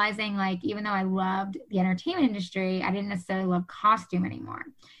 and realizing like, even though I loved the entertainment industry, I didn't necessarily love costume anymore.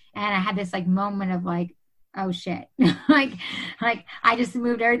 And I had this like moment of like, oh shit, like I just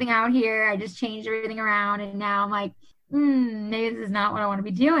moved everything out here. I just changed everything around. And now I'm like, maybe this is not what I want to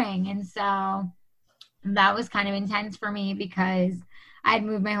be doing. And so that was kind of intense for me because I had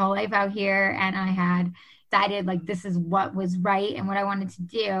moved my whole life out here and I had decided like, this is what was right and what I wanted to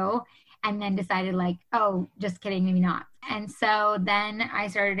do. And then decided like, oh, just kidding, maybe not. And so then I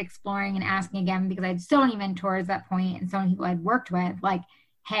started exploring and asking again, because I had so many mentors at that point and so many people I'd worked with, like,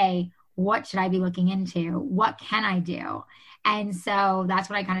 hey, what should I be looking into? What can I do? And so that's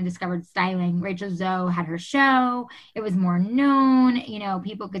when I kind of discovered styling. Rachel Zoe had her show. It was more known, you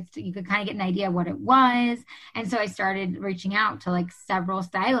could kind of get an idea of what it was. And so I started reaching out to like several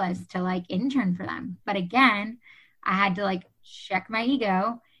stylists to like intern for them. But again, I had to like check my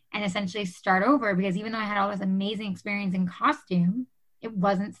ego and essentially start over, because even though I had all this amazing experience in costume, it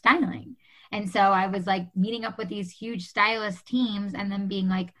wasn't styling. And so I was like meeting up with these huge stylist teams and then being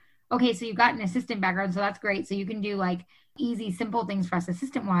like, okay, so you've got an assistant background, so that's great. So you can do like easy, simple things for us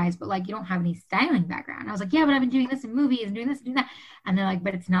assistant wise, but like you don't have any styling background. I was like, yeah, but I've been doing this in movies and doing this and doing that. And they're like,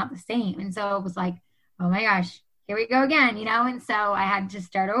 but it's not the same. And so it was like, oh my gosh, here we go again, And so I had to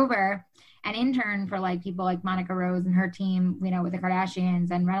start over and intern for like people like Monica Rose and her team, with the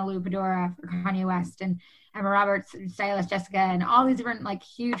Kardashians, and Renalu Pedora for Kanye West, and Emma Roberts, stylist Jessica, and all these different like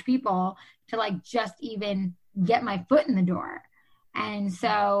huge people to like just even get my foot in the door. And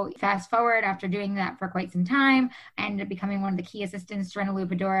so fast forward, after doing that for quite some time, I ended up becoming one of the key assistants to Renalu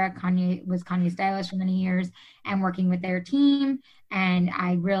Pedora. Kanye was Kanye's stylist for many years, and working with their team. And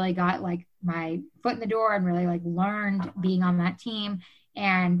I really got like my foot in the door and really like learned being on that team.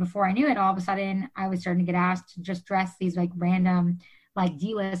 And before I knew it, all of a sudden I was starting to get asked to just dress these like random like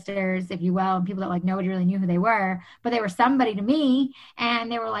D-listers, if you will, and people that like nobody really knew who they were, but they were somebody to me. And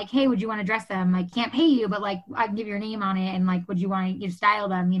they were like, hey, would you want to dress them? I can't pay you, but like I can give your name on it. And like, would you want to style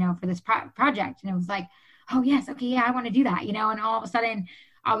them, for this project? And it was like, oh yes. Okay. Yeah, I want to do that, and all of a sudden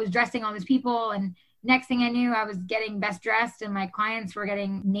I was dressing all these people, and next thing I knew, I was getting best dressed, and my clients were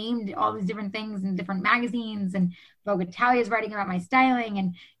getting named all these different things in different magazines, and Vogue Italia is writing about my styling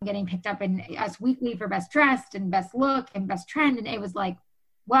and getting picked up in Us Weekly for best dressed and best look and best trend. And it was like,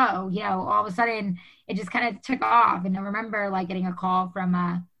 whoa, all of a sudden it just kind of took off. And I remember like getting a call from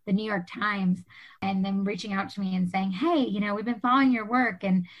the New York Times, and them reaching out to me and saying, hey, we've been following your work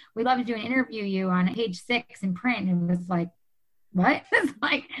and we'd love to do an interview you on page 6 in print. And it was like, what? It's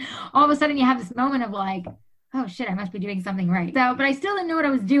like all of a sudden you have this moment of like, oh shit, I must be doing something right. So, but I still didn't know what I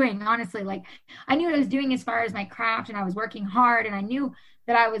was doing, honestly. Like I knew what I was doing as far as my craft, and I was working hard, and I knew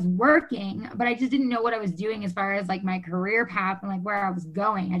that I was working, but I just didn't know what I was doing as far as like my career path and like where I was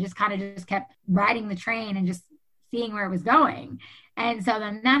going. I just kind of just kept riding the train and just seeing where it was going. And so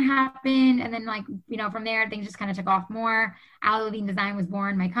then that happened. And then like, from there, things just kind of took off more. Levine Design was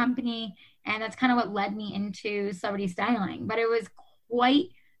born, my company. And that's kind of what led me into celebrity styling. But it was quite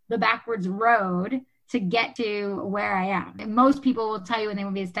the backwards road to get to where I am. And most people will tell you when they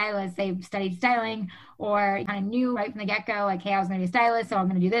want to be a stylist, they've studied styling or kind of knew right from the get-go, like, hey, I was going to be a stylist, so I'm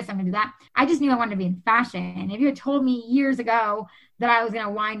going to do this, I'm going to do that. I just knew I wanted to be in fashion. And if you had told me years ago that I was going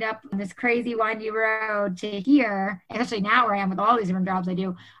to wind up on this crazy windy road to here, especially now where I am with all these different jobs I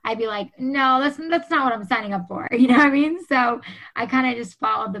do, I'd be like, no, that's not what I'm signing up for. You know what I mean? So I kind of just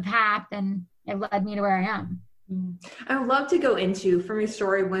followed the path, and it led me to where I am. I would love to go into, from your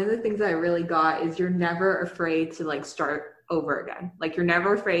story, one of the things that I really got is you're never afraid to like start over again. Like you're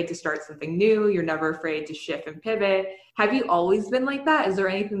never afraid to start something new. You're never afraid to shift and pivot. Have you always been like that? Is there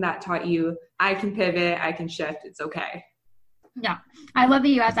anything that taught you, I can pivot, I can shift, it's okay? Yeah, I love that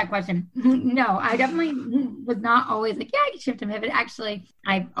you asked that question. No, I definitely was not always like, yeah, I can shift and pivot. Actually,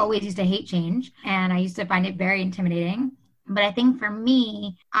 I always used to hate change, and I used to find it very intimidating. But I think for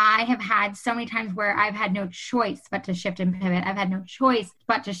me, I have had so many times where I've had no choice but to shift and pivot. I've had no choice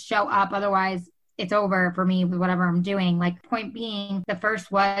but to show up. Otherwise, it's over for me with whatever I'm doing. Like, point being, the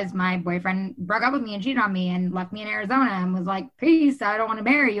first was my boyfriend broke up with me and cheated on me and left me in Arizona and was like, peace, I don't want to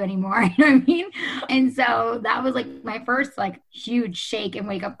marry you anymore. You know what I mean? And so that was like my first like huge shake and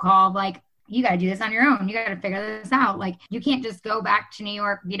wake up call of like, you got to do this on your own. You got to figure this out. Like, you can't just go back to New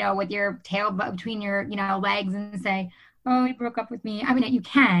York, with your tail between your, legs and say, oh, he broke up with me. I mean, you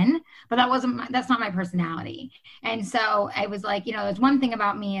can, but that's not my personality. And so I was like, there's one thing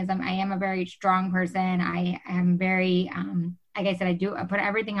about me is I am a very strong person. I am very, like I said, I put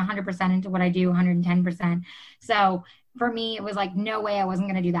everything 100% into what I do, 110%. So for me, it was like, no way I wasn't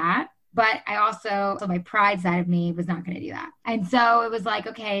going to do that. But I also, so my pride side of me was not going to do that. And so it was like,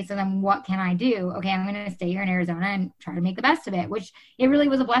 okay, so then what can I do? Okay, I'm going to stay here in Arizona and try to make the best of it, which it really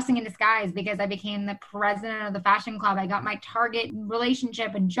was a blessing in disguise because I became the president of the fashion club. I got my Target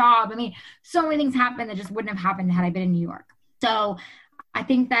relationship and job. I mean, so many things happened that just wouldn't have happened had I been in New York. So I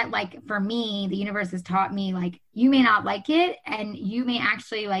think that like for me, the universe has taught me like, you may not like it and you may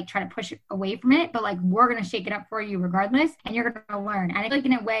actually like try to push away from it, but like we're going to shake it up for you regardless and you're going to learn. And I feel like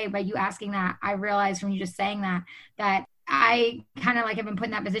in a way by you asking that, I realized from you just saying that I kind of like have been put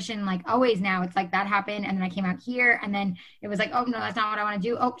in that position like always now. It's like that happened and then I came out here and then it was like, oh no, that's not what I want to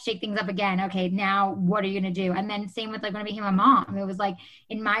do. Oh, shake things up again. Okay, now what are you gonna do? And then same with like when I became a mom, it was like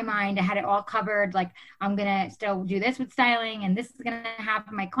in my mind I had it all covered. Like I'm gonna still do this with styling and this is gonna happen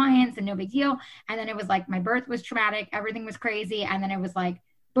to my clients and no big deal. And then it was like my birth was traumatic, everything was crazy, and then it was like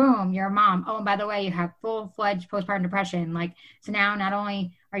boom, you're a mom. Oh, and by the way, you have full-fledged postpartum depression. Like, so now not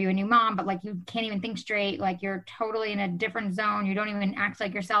only are you a new mom, but like you can't even think straight. Like you're totally in a different zone. You don't even act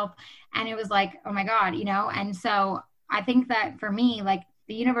like yourself. And it was like, oh my God, And so I think that for me, like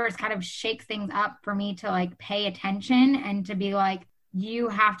the universe kind of shakes things up for me to like pay attention and to be like, you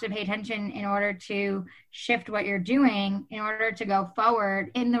have to pay attention in order to shift what you're doing in order to go forward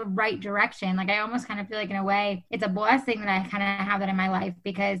in the right direction. Like I almost kind of feel like in a way it's a blessing that I kind of have that in my life,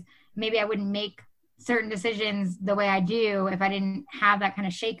 because maybe I wouldn't make certain decisions the way I do if I didn't have that kind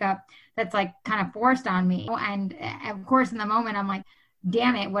of shakeup that's like kind of forced on me. And of course in the moment I'm like,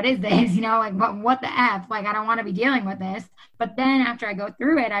 damn it, what is this? Like what the F? Like I don't want to be dealing with this. But then after I go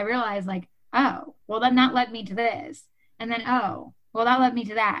through it, I realize like, oh, well then that led me to this. And then, oh, well, that led me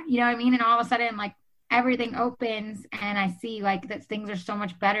to that. You know what I mean? And all of a sudden, like everything opens and I see like that things are so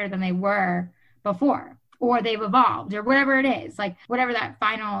much better than they were before, or they've evolved, or whatever it is, like whatever that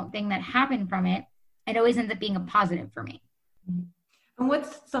final thing that happened from it, it always ends up being a positive for me. And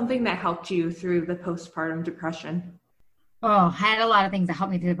what's something that helped you through the postpartum depression? Oh, I had a lot of things that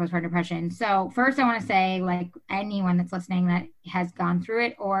helped me through the postpartum depression. So first I want to say, like anyone that's listening that has gone through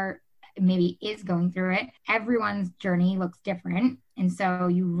it or maybe is going through it, everyone's journey looks different. And so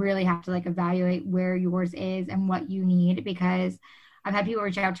you really have to like evaluate where yours is and what you need, because I've had people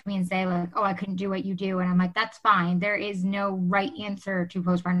reach out to me and say like, oh, I couldn't do what you do. And I'm like, that's fine. There is no right answer to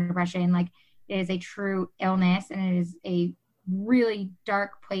postpartum depression. Like it is a true illness and it is a really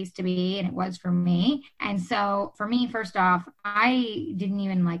dark place to be, and it was for me. And so for me, first off, I didn't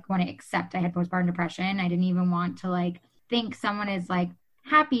even like want to accept I had postpartum depression. I didn't even want to like think someone is like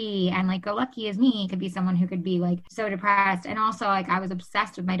happy and like go lucky as me could be someone who could be like so depressed. And also like I was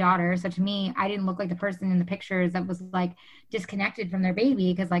obsessed with my daughter, so to me I didn't look like the person in the pictures that was like disconnected from their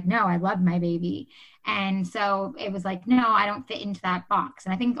baby, because like no, I loved my baby. And so it was like, no, I don't fit into that box.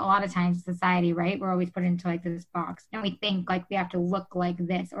 And I think a lot of times in society, right, we're always put into like this box and we think like we have to look like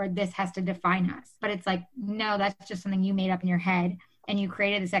this or this has to define us. But it's like, no, that's just something you made up in your head. And you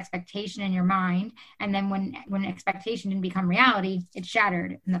created this expectation in your mind. And then when expectation didn't become reality, it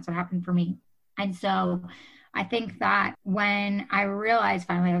shattered. And that's what happened for me. And so I think that when I realized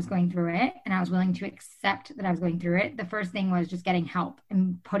finally I was going through it and I was willing to accept that I was going through it, the first thing was just getting help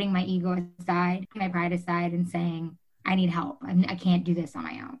and putting my ego aside, my pride aside, and saying, I need help. I can't do this on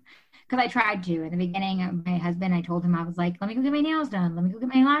my own. Because I tried to. In the beginning, my husband, I told him, I was like, let me go get my nails done. Let me go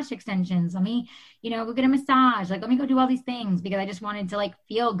get my lash extensions. Let me, go get a massage. Like, let me go do all these things, because I just wanted to like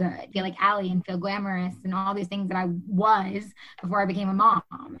feel good, feel like Allie and feel glamorous and all these things that I was before I became a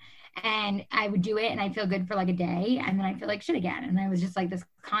mom. And I would do it and I'd feel good for like a day. And then I'd feel like shit again. And I was just like this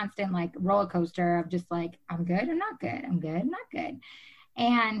constant like roller coaster of just like, I'm good, I'm not good. I'm good, I'm not good.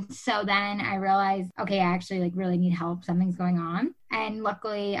 And so then I realized, okay, I actually like really need help. Something's going on. And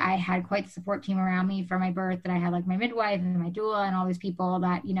luckily I had quite the support team around me for my birth, that I had like my midwife and my doula and all these people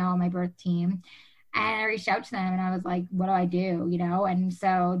that, my birth team. And I reached out to them and I was like, what do I do? And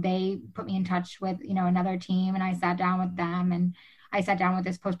so they put me in touch with, another team, and I sat down with them, and I sat down with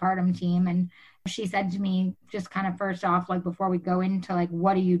this postpartum team, and she said to me, just kind of first off, like before we go into like,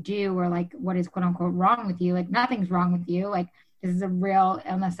 what do you do? Or like, what is quote unquote wrong with you? Like nothing's wrong with you. Like this is a real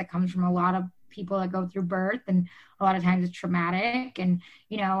illness that comes from a lot of people that go through birth, and a lot of times it's traumatic. And,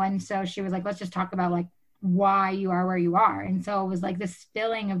 and so she was like, let's just talk about like why you are where you are. And so it was like this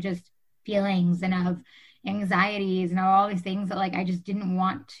spilling of just feelings and of anxieties and all these things that like I just didn't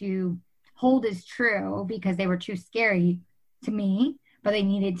want to hold as true, because they were too scary to me, but they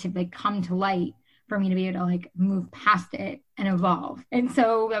needed to like come to light for me to be able to like move past it and evolve. And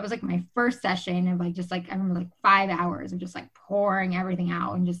so that was like my first session of like, just like, I remember like 5 hours of just like pouring everything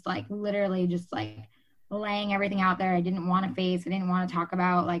out and just like literally just like laying everything out there. I didn't want to face, I didn't want to talk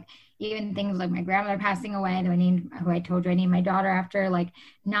about like even things like my grandmother passing away, who I told you I named my daughter after, like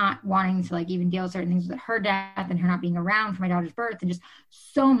not wanting to like even deal with certain things with her death and her not being around for my daughter's birth, and just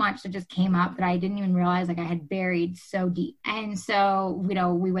so much that just came up that I didn't even realize like I had buried so deep. And so,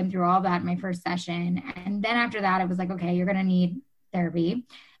 we went through all that in my first session. And then after that, it was like, okay, you're going to need therapy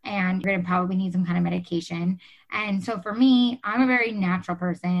and you're going to probably need some kind of medication. And so for me, I'm a very natural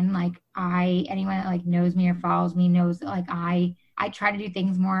person. Like anyone that like knows me or follows me knows that like I I try to do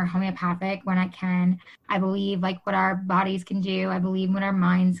things more homeopathic when I can. I believe like what our bodies can do. I believe what our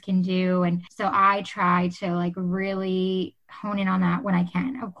minds can do. And so I try to like really hone in on that when I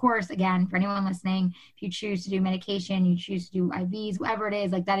can. Of course, again, for anyone listening, if you choose to do medication, you choose to do IVs, whatever it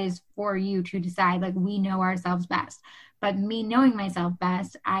is, like that is for you to decide. Like we know ourselves best. But me knowing myself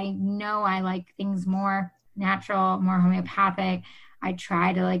best, I know I like things more natural, more homeopathic. I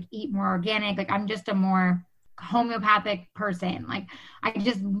try to like eat more organic. Like I'm just a more homeopathic person. Like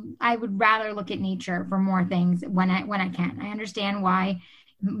I would rather look at nature for more things when I can. I understand why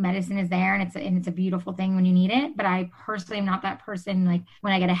medicine is there and it's a beautiful thing when you need it, but I personally am not that person. Like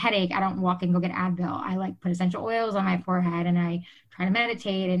when I get a headache, I don't walk and go get Advil. I like put essential oils on my forehead and I try to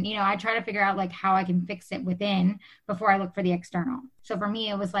meditate, and I try to figure out like how I can fix it within before I look for the external. So for me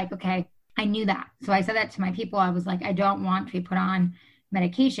it was like, okay, I knew that. So I said that to my people. I was like, I don't want to be put on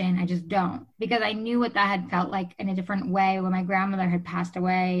medication. I just don't, because I knew what that had felt like in a different way when my grandmother had passed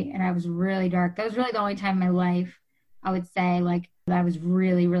away and I was really dark. That was really the only time in my life I would say like that I was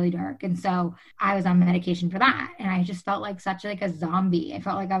really, really dark. And so I was on medication for that. And I just felt like such like a zombie. I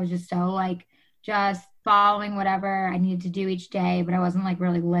felt like I was just so like just following whatever I needed to do each day, but I wasn't like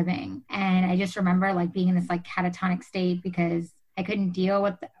really living. And I just remember like being in this like catatonic state because I couldn't deal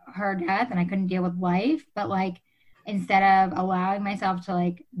with her death and I couldn't deal with life. But like instead of allowing myself to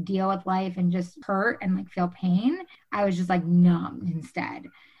like deal with life and just hurt and like feel pain, I was just like numb instead.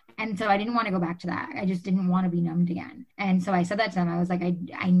 And so I didn't want to go back to that. I just didn't want to be numbed again. And so I said that to them. I was like,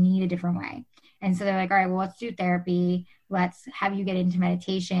 I need a different way. And so they're like, all right, well, let's do therapy. Let's have you get into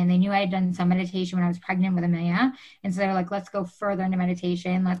meditation. They knew I had done some meditation when I was pregnant with Amelia. And so they were like, let's go further into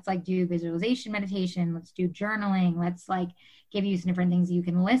meditation. Let's like do visualization meditation. Let's do journaling. Let's like give you some different things you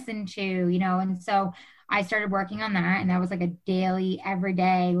can listen to, And so I started working on that. And that was like a daily,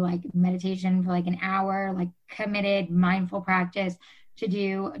 everyday, like meditation for like an hour, like committed, mindful practice, to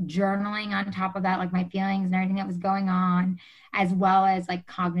do journaling on top of that, like my feelings and everything that was going on, as well as like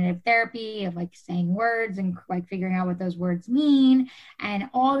cognitive therapy of like saying words and like figuring out what those words mean and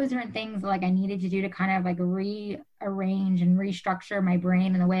all those different things that, like I needed to do to kind of like rearrange and restructure my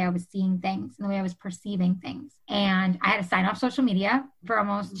brain and the way I was seeing things and the way I was perceiving things. And I had to sign off social media for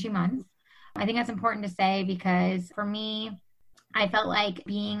almost 2 months. I think that's important to say because for me, I felt like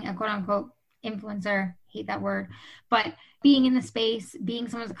being a quote unquote influencer, hate that word, but being in the space, being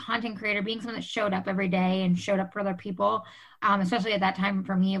someone who's a content creator, being someone that showed up every day and showed up for other people, especially at that time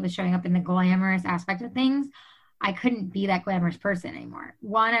for me, it was showing up in the glamorous aspect of things. I couldn't be that glamorous person anymore.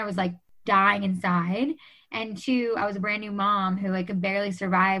 One, I was like dying inside. And two, I was a brand new mom who like could barely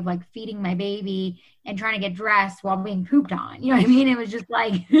survive like feeding my baby and trying to get dressed while being pooped on. You know what I mean? It was just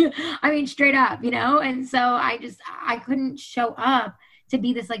like, I mean, straight up, And so I couldn't show up to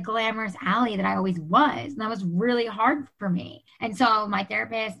be this like glamorous Allie that I always was. And that was really hard for me. And so my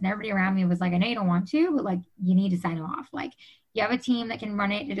therapist and everybody around me was like, I know you don't want to, but like you need to sign off. Like you have a team that can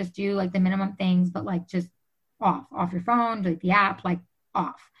run it to just do like the minimum things, but like just off your phone, delete the app, like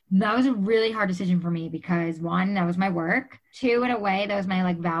off. And that was a really hard decision for me because one, that was my work. Two, in a way, that was my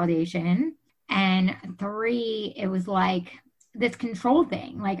like validation. And three, it was like this control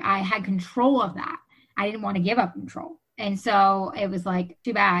thing. Like I had control of that. I didn't want to give up control. And so it was like,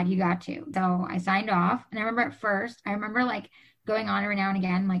 too bad, you got to. So I signed off. And I remember at first, like going on every now and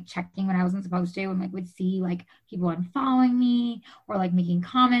again, like checking when I wasn't supposed to, and like would see like people unfollowing me or like making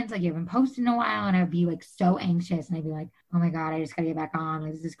comments like you haven't posted in a while. And I would be like so anxious and I'd be like, oh my God, I just gotta get back on.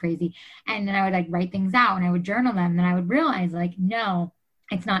 Like, this is crazy. And then I would like write things out and I would journal them. And I would realize like, no,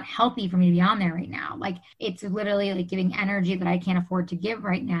 it's not healthy for me to be on there right now. Like it's literally like giving energy that I can't afford to give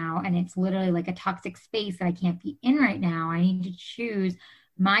right now. And it's literally like a toxic space that I can't be in right now. I need to choose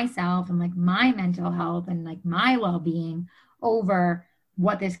myself and like my mental health and like my well-being over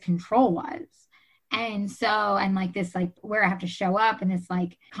what this control was. And so, and like this, like where I have to show up and this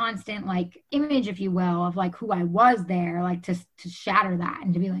like constant like image, if you will, of like who I was there, like to shatter that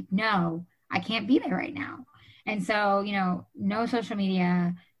and to be like, no, I can't be there right now. And so, no social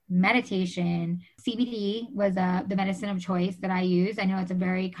media, meditation, CBD was the medicine of choice that I use. I know it's a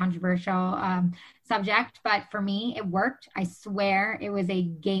very controversial subject, but for me, it worked. I swear it was a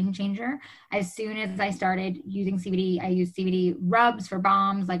game changer. As soon as I started using CBD, I used CBD rubs for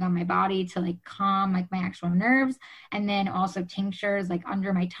balms, like on my body to like calm like my actual nerves. And then also tinctures like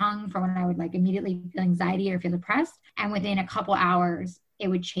under my tongue for when I would like immediately feel anxiety or feel depressed. And within a couple hours, it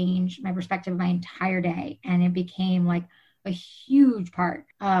would change my perspective of my entire day. And it became like a huge part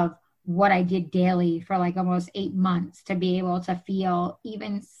of what I did daily for like almost 8 months to be able to feel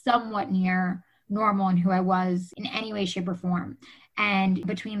even somewhat near normal in who I was in any way, shape, or form. And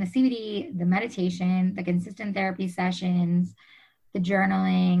between the CBD, the meditation, the consistent therapy sessions, the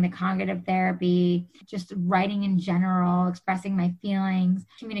journaling, the cognitive therapy, just writing in general, expressing my feelings,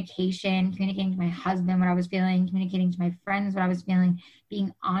 communicating to my husband what I was feeling, communicating to my friends what I was feeling,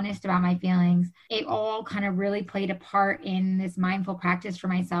 being honest about my feelings. It all kind of really played a part in this mindful practice for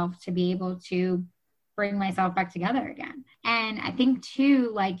myself to be able to bring myself back together again. And I think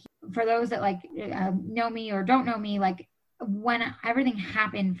too, like for those that know me or don't know me, like when everything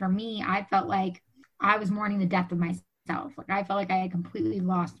happened for me, I felt like I was mourning the death of myself. Like I felt like I had completely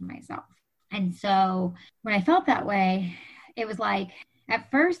lost myself. And so when I felt that way, it was like, at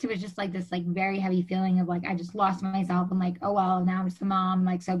first it was just like this like very heavy feeling of like I just lost myself and like, oh well, now I'm just a mom,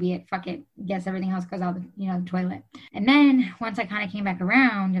 like so be it, fuck it, guess everything else goes out the toilet. And then once I kind of came back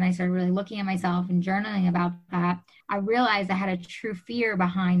around and I started really looking at myself and journaling about that, I realized I had a true fear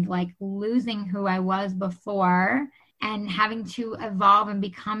behind like losing who I was before and having to evolve and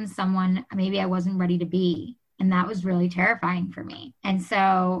become someone maybe I wasn't ready to be. And that was really terrifying for me. And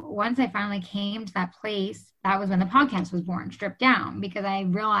so once I finally came to that place, that was when the podcast was born, Stripped Down, because I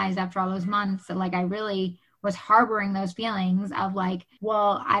realized after all those months that like I really was harboring those feelings of like,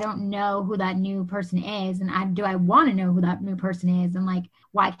 well, I don't know who that new person is. And do I want to know who that new person is? And like,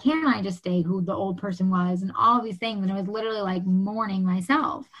 why can't I just stay who the old person was? And all these things. And it was literally like mourning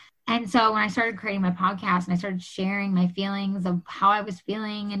myself. And so when I started creating my podcast and I started sharing my feelings of how I was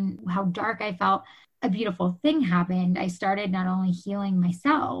feeling and how dark I felt, a beautiful thing happened. I started not only healing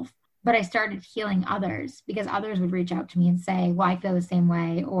myself, but I started healing others because others would reach out to me and say, well, I feel the same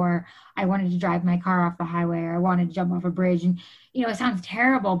way, or I wanted to drive my car off the highway, or I wanted to jump off a bridge. And, it sounds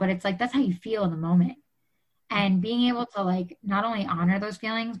terrible, but it's like, that's how you feel in the moment. And being able to like, not only honor those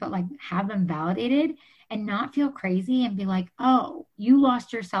feelings, but like have them validated and not feel crazy and be like, oh, you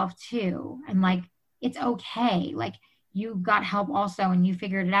lost yourself too. And like, it's okay. Like you got help also and you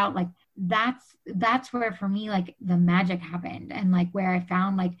figured it out. Like, that's where for me like the magic happened, and like where I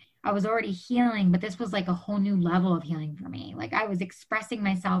found like I was already healing, but this was like a whole new level of healing for me. Like I was expressing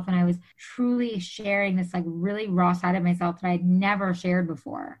myself and I was truly sharing this like really raw side of myself that I'd never shared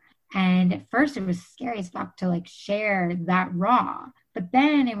before. And at first it was scary as fuck to like share that raw, but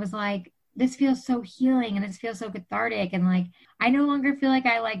then it was like, this feels so healing and this feels so cathartic. And like, I no longer feel like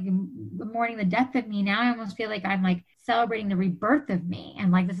I like mourning the death of me. Now I almost feel like I'm like celebrating the rebirth of me.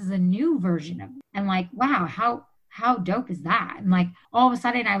 And like, this is a new version of me. And like, wow, how dope is that? And like, all of a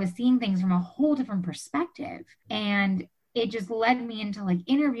sudden I was seeing things from a whole different perspective. And it just led me into like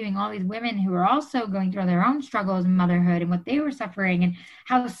interviewing all these women who were also going through their own struggles in motherhood and what they were suffering, and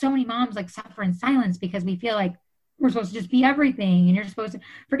how so many moms like suffer in silence because we feel like we're supposed to just be everything and you're supposed to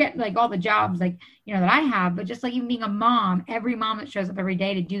forget like all the jobs like that I have, but just like even being a mom, every mom that shows up every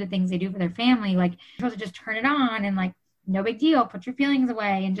day to do the things they do for their family, like you're supposed to just turn it on and like no big deal, put your feelings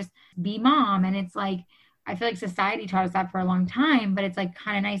away and just be mom. And it's like, I feel like society taught us that for a long time, but it's like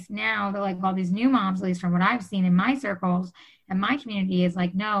kind of nice now that like all these new moms, at least from what I've seen in my circles and my community, is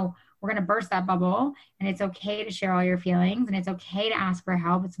like, no, we're going to burst that bubble, and it's okay to share all your feelings, and it's okay to ask for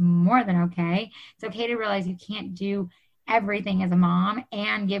help. It's more than okay. It's okay to realize you can't do everything as a mom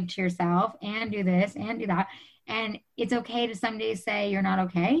and give to yourself and do this and do that. And it's okay to some days say you're not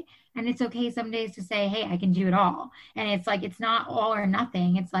okay. And it's okay some days to say, hey, I can do it all. And it's like, it's not all or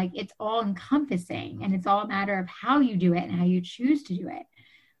nothing. It's like, it's all encompassing, and it's all a matter of how you do it and how you choose to do it.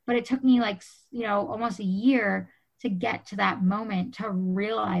 But it took me like, almost a year to get to that moment to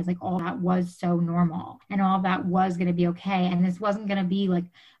realize like all that was so normal and all that was going to be okay. And this wasn't going to be like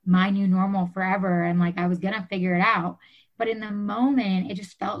my new normal forever. And like, I was going to figure it out. But in the moment, it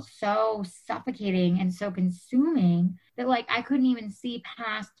just felt so suffocating and so consuming that like, I couldn't even see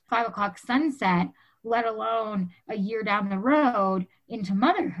past 5 o'clock sunset, let alone a year down the road into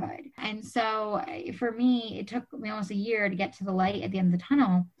motherhood. And so for me, it took me almost a year to get to the light at the end of the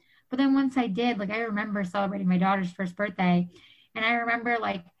tunnel. But then once I did, like, I remember celebrating my daughter's first birthday. And I remember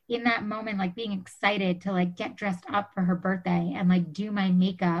like in that moment, like being excited to like get dressed up for her birthday and like do my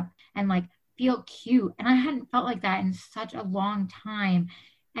makeup and like feel cute. And I hadn't felt like that in such a long time.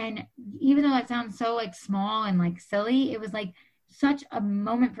 And even though that sounds so like small and like silly, it was like such a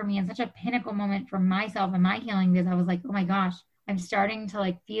moment for me and such a pinnacle moment for myself and my healing, because I was like, oh my gosh, I'm starting to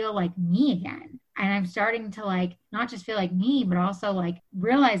like feel like me again. And I'm starting to like not just feel like me, but also like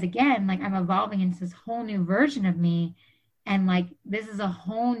realize again, like I'm evolving into this whole new version of me. And like, this is a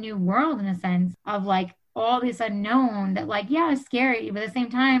whole new world in a sense of like all this unknown that like, yeah, it's scary, but at the same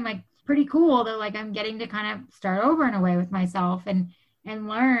time, like pretty cool that like I'm getting to kind of start over in a way with myself and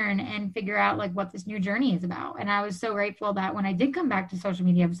learn and figure out like what this new journey is about. And I was so grateful that when I did come back to social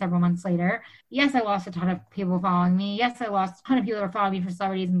media several months later, yes, I lost a ton of people following me. Yes, I lost a ton of people that were following me for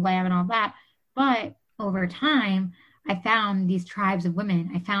celebrities and glam and all that. But over time, I found these tribes of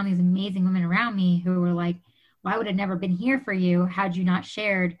women. I found these amazing women around me who were like, well, I would have never been here for you had you not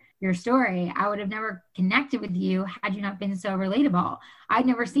shared your story. I would have never connected with you had you not been so relatable. I'd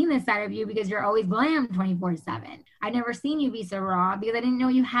never seen this side of you because you're always glam 24/7. I'd never seen you be so raw because I didn't know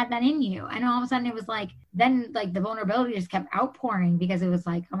you had that in you. And all of a sudden it was like, then like the vulnerability just kept outpouring because it was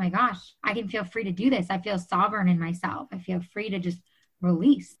like, oh my gosh, I can feel free to do this. I feel sovereign in myself. I feel free to just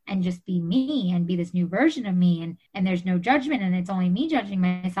release and just be me and be this new version of me. And there's no judgment and it's only me judging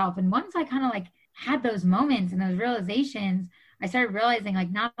myself. And once I kind of like had those moments and those realizations, I started realizing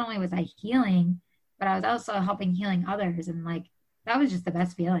like not only was I healing, but I was also helping healing others. And like that was just the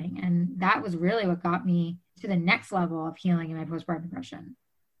best feeling. And that was really what got me to the next level of healing in my postpartum depression.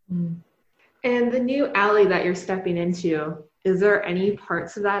 Mm. And the new alley that you're stepping into, is there any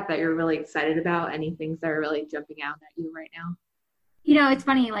parts of that that you're really excited about? Any things that are really jumping out at you right now? You know, it's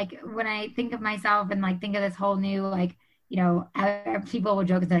funny, like when I think of myself and like think of this whole new, like, you know, people will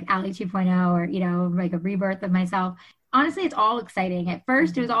joke it's like Ally 2.0 or, you know, like a rebirth of myself. Honestly, it's all exciting. At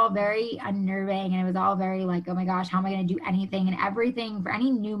first, it was all very unnerving and it was all very like, oh my gosh, how am I going to do anything and everything for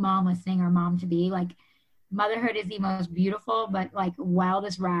any new mom listening or mom to be like, motherhood is the most beautiful, but like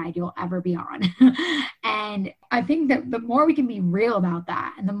wildest ride you'll ever be on. And I think that the more we can be real about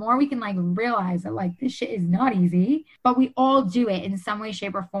that and the more we can like realize that like this shit is not easy, but we all do it in some way,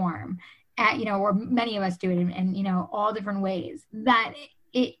 shape or form at, you know, or many of us do it in you know, all different ways that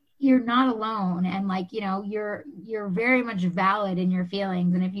you're not alone. And like, you know, you're very much valid in your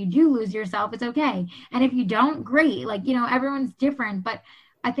feelings. And if you do lose yourself, it's okay. And if you don't, great. Like, you know, everyone's different, but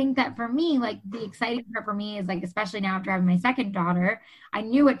I think that for me, like the exciting part for me is like, especially now after having my second daughter, I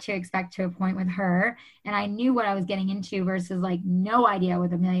knew what to expect to a point with her. And I knew what I was getting into versus like no idea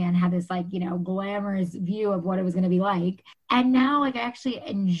with Amelia and had this like, you know, glamorous view of what it was going to be like. And now like I actually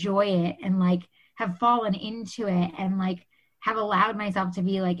enjoy it and like have fallen into it and like have allowed myself to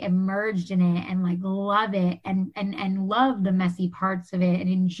be like immersed in it and like love it and love the messy parts of it and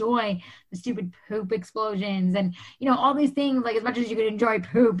enjoy the stupid poop explosions and, you know, all these things, like as much as you could enjoy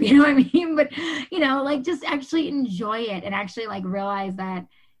poop, you know what I mean? But, you know, like just actually enjoy it and actually like realize that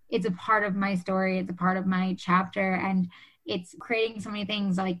it's a part of my story. It's a part of my chapter. And it's creating so many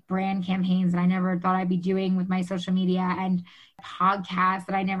things like brand campaigns that I never thought I'd be doing with my social media and podcasts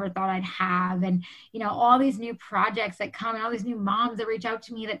that I never thought I'd have. And, you know, all these new projects that come and all these new moms that reach out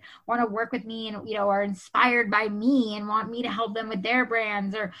to me that want to work with me and, you know, are inspired by me and want me to help them with their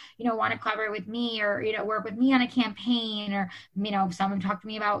brands or, you know, want to collaborate with me or, you know, work with me on a campaign or, you know, some have talked to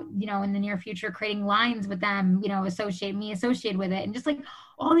me about, you know, in the near future, creating lines with them, you know, associated with it. And just like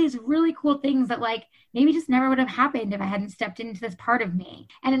all these really cool things that like maybe just never would have happened if I hadn't stepped into this part of me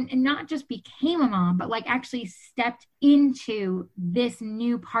and not just became a mom, but like actually stepped into this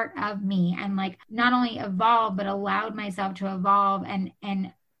new part of me and like not only evolved, but allowed myself to evolve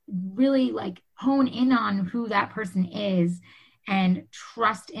and really like hone in on who that person is and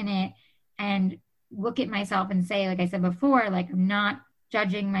trust in it and look at myself and say, like I said before, like I'm not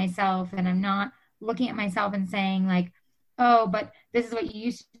judging myself and I'm not looking at myself and saying like, oh, but this is what you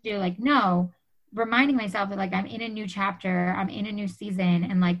used to do. Like, no, reminding myself that like I'm in a new chapter, I'm in a new season,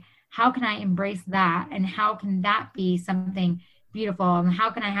 and like how can I embrace that and how can that be something beautiful and how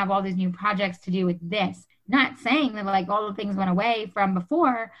can I have all these new projects to do with this? Not saying that like all the things went away from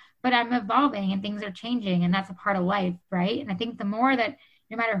before, but I'm evolving and things are changing and that's a part of life, right? And I think the more that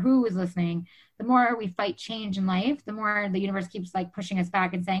no matter who is listening, the more we fight change in life, the more the universe keeps like pushing us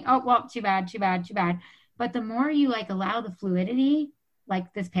back and saying, oh, well, too bad, too bad, too bad. But the more you like allow the fluidity,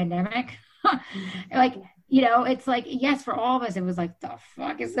 like this pandemic, like, you know, it's like, yes, for all of us, it was like, the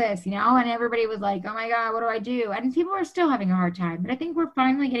fuck is this, you know? And everybody was like, oh my God, what do I do? And people are still having a hard time. But I think we're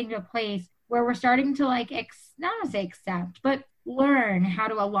finally getting to a place where we're starting to like, not to say accept, but learn how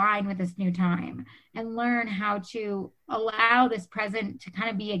to align with this new time and learn how to allow this present to kind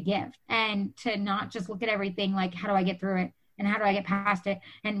of be a gift and to not just look at everything like, how do I get through it? And how do I get past it?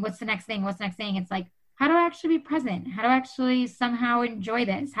 And what's the next thing? What's the next thing? It's like, how do I actually be present? How do I actually somehow enjoy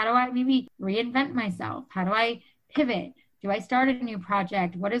this? How do I maybe reinvent myself? How do I pivot? Do I start a new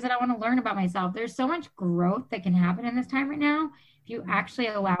project? What is it I want to learn about myself? There's so much growth that can happen in this time right now if you actually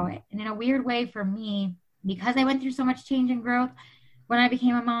allow it. And in a weird way for me, because I went through so much change and growth when I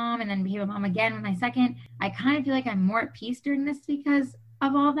became a mom and then became a mom again with my second, I kind of feel like I'm more at peace during this because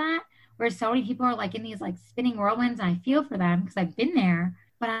of all that, where so many people are like in these like spinning whirlwinds and I feel for them because I've been there.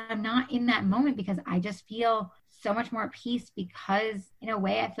 But I'm not in that moment because I just feel so much more at peace because in a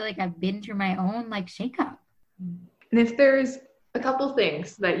way I feel like I've been through my own like shakeup. And if there's a couple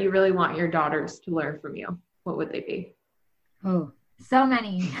things that you really want your daughters to learn from you, what would they be? Oh, so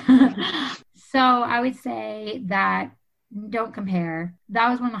many. So I would say that don't compare. That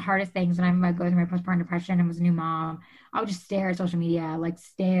was one of the hardest things when I go through my postpartum depression and was a new mom. I would just stare at social media, like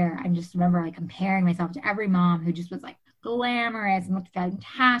stare, and just remember like comparing myself to every mom who just was like glamorous and looked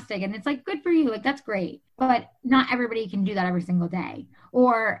fantastic. And it's like, good for you. Like, that's great. But not everybody can do that every single day.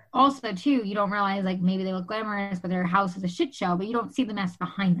 Or also, too, you don't realize like maybe they look glamorous, but their house is a shit show, but you don't see the mess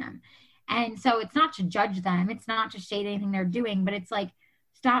behind them. And so it's not to judge them. It's not to shade anything they're doing, but it's like,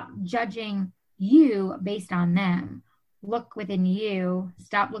 stop judging you based on them. Look within you.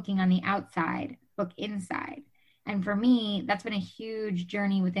 Stop looking on the outside. Look inside. And for me, that's been a huge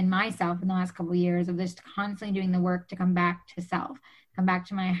journey within myself in the last couple of years of just constantly doing the work to come back to self, come back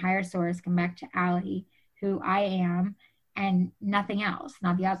to my higher source, come back to Allie, who I am, and nothing else,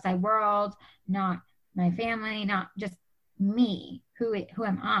 not the outside world, not my family, not just me. Who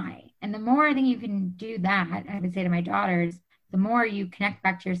am I? And the more I think you can do that, I would say to my daughters, the more you connect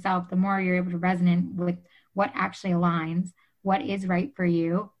back to yourself, the more you're able to resonate with what actually aligns, what is right for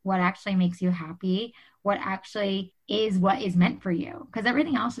you, what actually makes you happy, what actually is what is meant for you. Because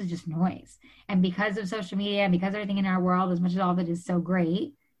everything else is just noise. And because of social media and because everything in our world, as much as all of it is so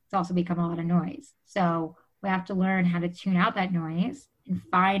great, it's also become a lot of noise. So we have to learn how to tune out that noise and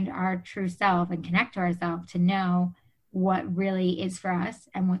find our true self and connect to ourselves to know what really is for us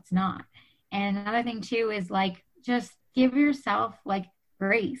and what's not. And another thing too is like, just give yourself like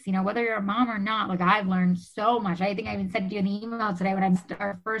grace, whether you're a mom or not. Like, I've learned so much. I think I even said to you in the email today when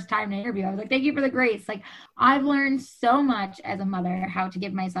our first time to interview, I was like, thank you for the grace. Like, I've learned so much as a mother, how to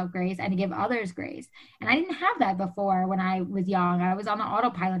give myself grace and to give others grace. And I didn't have that before when I was young. I was on the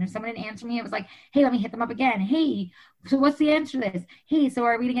autopilot. If someone didn't answer me, it was like, hey, let me hit them up again. Hey, so what's the answer to this? Hey, so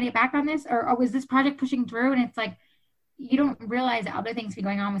are we going to get back on this? Or was this project pushing through? And it's like, you don't realize other things be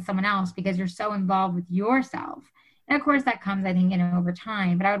going on with someone else because you're so involved with yourself. And of course that comes, I think, over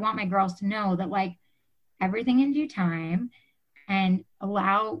time, but I would want my girls to know that like everything in due time, and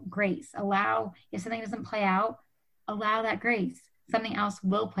allow grace, allow, if something doesn't play out, allow that grace. Something else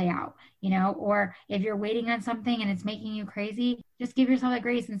will play out, or if you're waiting on something and it's making you crazy, just give yourself that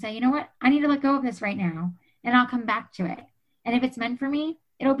grace and say, you know what, I need to let go of this right now and I'll come back to it. And if it's meant for me,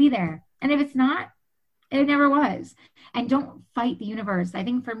 it'll be there. And if it's not, it never was. And don't fight the universe. I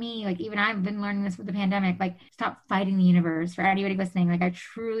think for me, like, even I've been learning this with the pandemic, like, stop fighting the universe. For anybody listening, like, I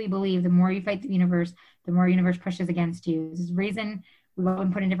truly believe the more you fight the universe pushes against you. This is the reason we've all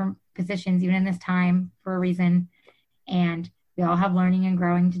been put in different positions, even in this time, for a reason. And we all have learning and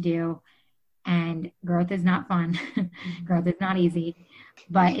growing to do. And growth is not fun. Growth is not easy,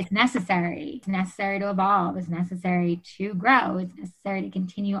 but it's necessary. It's necessary to evolve. It's necessary to grow. It's necessary to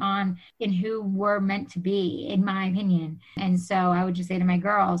continue on in who we're meant to be, in my opinion. And so I would just say to my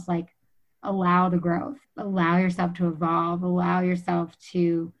girls, like, allow the growth, allow yourself to evolve, allow yourself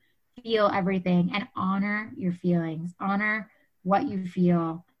to feel everything and honor your feelings, honor what you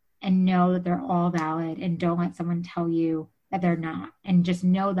feel, and know that they're all valid, and don't let someone tell you that they're not. And just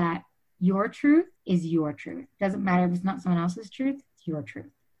know that your truth is your truth. Doesn't matter if it's not someone else's truth, it's your truth.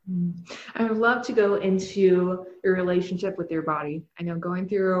 I would love to go into your relationship with your body. I know going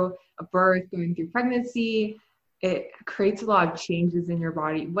through a birth, going through pregnancy, it creates a lot of changes in your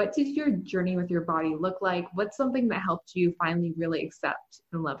body. What did your journey with your body look like? What's something that helped you finally really accept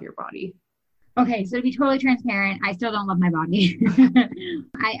and love your body? Okay, so to be totally transparent, I still don't love my body.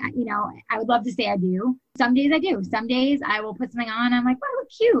 I would love to say I do. Some days I do. Some days I will put something on. I'm like, wow, look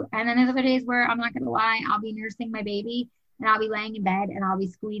cute. And then there's other days where I'm not going to lie. I'll be nursing my baby and I'll be laying in bed and I'll be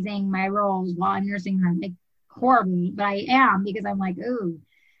squeezing my rolls while I'm nursing her. Like, horrible, but I am, because I'm like, ooh,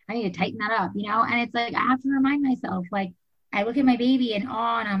 I need to tighten that up, And it's like, I have to remind myself, like, I look at my baby in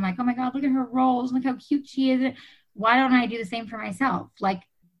awe and I'm like, oh my God, look at her rolls. Look how cute she is. Why don't I do the same for myself? Like,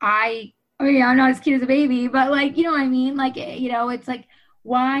 I'm not as cute as a baby, but like, you know what I mean? Like, it's like,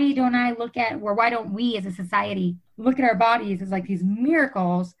 why don't we as a society look at our bodies as like these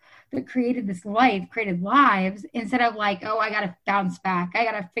miracles that created this life, created lives, instead of like, oh, I got to bounce back. I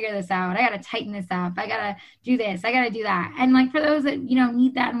got to figure this out. I got to tighten this up. I got to do this. I got to do that. And like, for those that,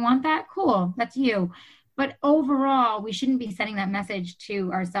 need that and want that, cool, that's you. But overall, we shouldn't be sending that message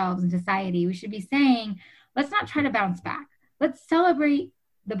to ourselves and society. We should be saying, let's not try to bounce back. Let's celebrate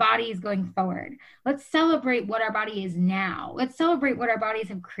the body is going forward. Let's celebrate what our body is now. Let's celebrate what our bodies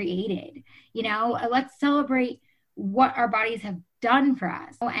have created. Let's celebrate what our bodies have done for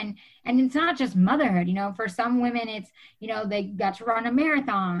us. And it's not just motherhood. For some women, it's, they got to run a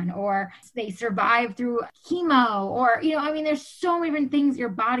marathon, or they survived through chemo, or, there's so many different things your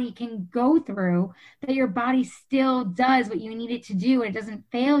body can go through that your body still does what you need it to do and it doesn't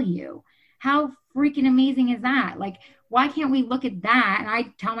fail you. How freaking amazing is that? Like, why can't we look at that? And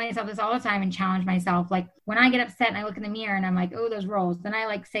I tell myself this all the time and challenge myself. Like when I get upset and I look in the mirror and I'm like, oh, those rolls, then I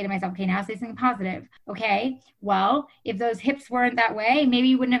like say to myself, okay, now say something positive. Okay, well, if those hips weren't that way, maybe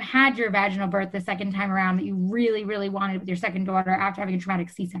you wouldn't have had your vaginal birth the second time around that you really, really wanted with your second daughter after having a traumatic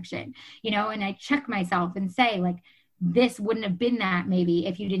C-section, you know, and I check myself and say like, this wouldn't have been that maybe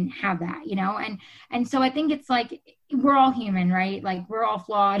if you didn't have that, you know? And so I think it's like, we're all human, right? Like we're all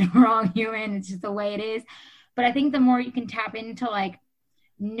flawed. We're all human. It's just the way it is. But I think the more you can tap into like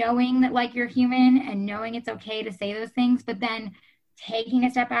knowing that like you're human and knowing it's okay to say those things, but then taking a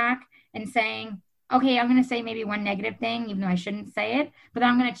step back and saying, okay, I'm going to say maybe one negative thing, even though I shouldn't say it, but then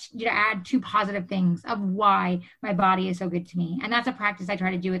I'm going to add two positive things of why my body is so good to me. And that's a practice I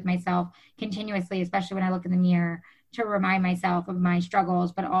try to do with myself continuously, especially when I look in the mirror, to remind myself of my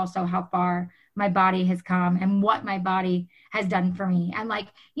struggles, but also how far my body has come and what my body has done for me. And like,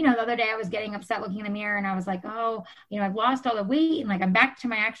 you know, the other day I was getting upset looking in the mirror and I was like, oh, you know, I've lost all the weight and like I'm back to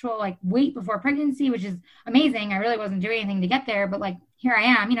my actual like weight before pregnancy, which is amazing. I really wasn't doing anything to get there, but like here I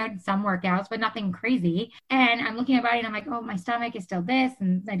am, you know, some workouts, but nothing crazy. And I'm looking at my body and I'm like, oh, my stomach is still this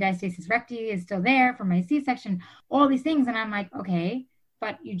and my diastasis recti is still there from my C-section, all these things. And I'm like, okay,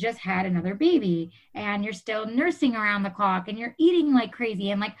 but you just had another baby and you're still nursing around the clock and you're eating like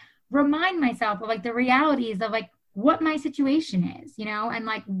crazy, and like remind myself of like the realities of like what my situation is, you know, and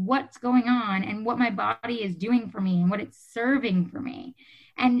like what's going on and what my body is doing for me and what it's serving for me,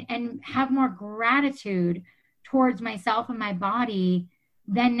 and have more gratitude towards myself and my body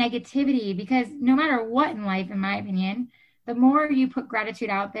than negativity. Because no matter what in life, in my opinion, the more you put gratitude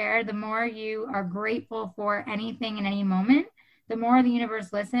out there, the more you are grateful for anything in any moment, the more the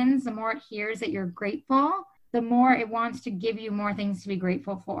universe listens, the more it hears that you're grateful, the more it wants to give you more things to be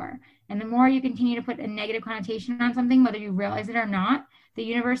grateful for. And the more you continue to put a negative connotation on something, whether you realize it or not, the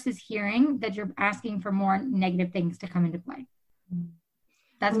universe is hearing that you're asking for more negative things to come into play.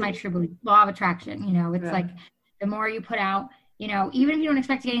 That's my true belief. Law of attraction, you know, it's like the more you put out, you know, even if you don't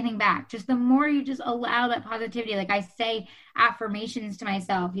expect to get anything back, just the more you just allow that positivity. Like I say affirmations to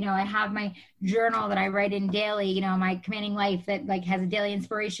myself, you know, I have my journal that I write in daily, you know, my commanding life that like has a daily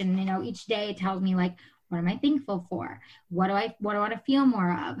inspiration, you know, each day it tells me like, what am I thankful for? What do I want to feel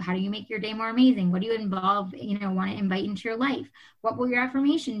more of? How do you make your day more amazing? What do you involve, you know, want to invite into your life? What will your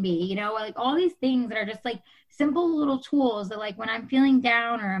affirmation be? You know, like all these things that are just like simple little tools that like when I'm feeling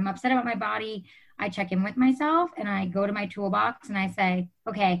down or I'm upset about my body, I check in with myself and I go to my toolbox and I say,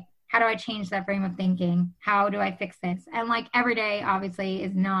 okay, how do I change that frame of thinking? How do I fix this? And like every day obviously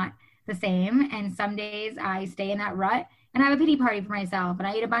is not the same. And some days I stay in that rut and I have a pity party for myself and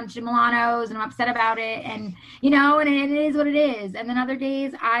I eat a bunch of Milanos and I'm upset about it. And, you know, and it is what it is. And then other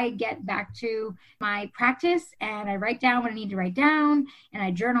days I get back to my practice and I write down what I need to write down and I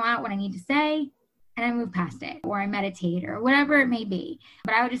journal out what I need to say. And I move past it, or I meditate, or whatever it may be.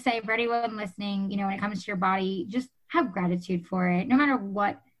 But I would just say for anyone listening, you know, when it comes to your body, just have gratitude for it, no matter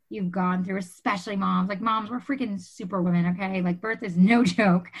what you've gone through, especially moms. Like moms, we're freaking super women, okay? Like birth is no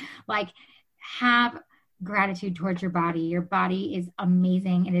joke. Like have gratitude towards your body. Your body is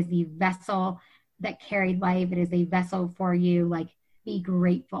amazing. It is the vessel that carried life. It is a vessel for you. Like be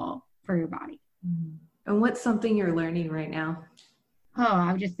grateful for your body. And what's something you're learning right now? Oh,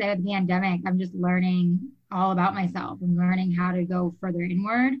 I would just say with the pandemic, I'm just learning all about myself. I'm learning how to go further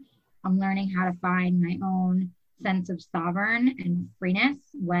inward. I'm learning how to find my own sense of sovereign and freeness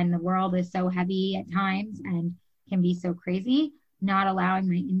when the world is so heavy at times and can be so crazy, not allowing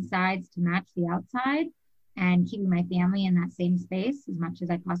my insides to match the outside and keeping my family in that same space as much as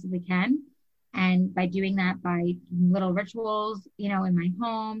I possibly can. And by doing that, by little rituals, you know, in my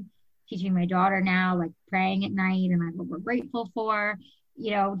home, teaching my daughter now, like praying at night and like what we're grateful for,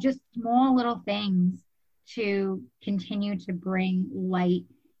 you know, just small little things to continue to bring light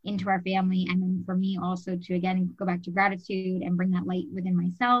into our family. And then for me also to, again, go back to gratitude and bring that light within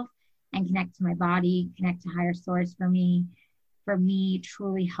myself and connect to my body, connect to higher source for me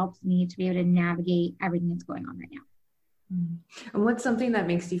truly helps me to be able to navigate everything that's going on right now. And what's something that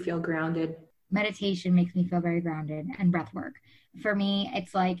makes you feel grounded? Meditation makes me feel very grounded, and breath work. For me,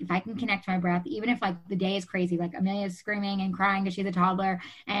 it's like if I can connect to my breath, even if like the day is crazy, like Amelia's screaming and crying because she's a toddler,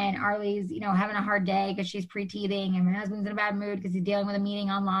 and Arlie's, you know, having a hard day because she's pre-teething, and my husband's in a bad mood because he's dealing with a meeting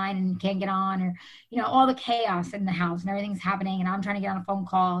online and can't get on, or, you know, all the chaos in the house and everything's happening, and I'm trying to get on a phone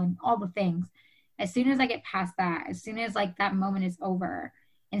call and all the things. As soon as I get past that, as soon as like that moment is over,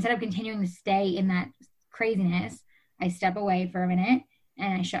 instead of continuing to stay in that craziness, I step away for a minute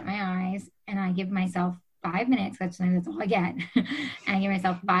and I shut my eyes and I give myself 5 minutes. That's all I get. And I give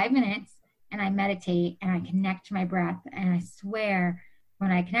myself 5 minutes and I meditate and I connect to my breath. And I swear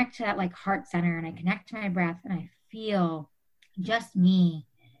when I connect to that like heart center and I connect to my breath and I feel just me,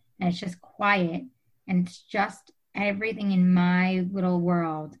 and it's just quiet, and it's just everything in my little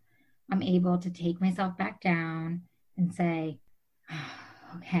world, I'm able to take myself back down and say,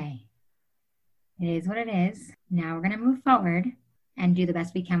 okay, it is what it is. Now we're going to move forward and do the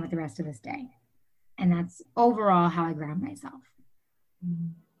best we can with the rest of this day. And that's overall how I ground myself.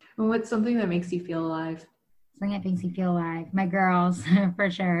 And what's something that makes you feel alive? Something that makes me feel alive. My girls, for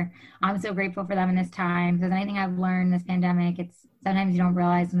sure. I'm so grateful for them in this time. If there's anything I've learned this pandemic, it's sometimes you don't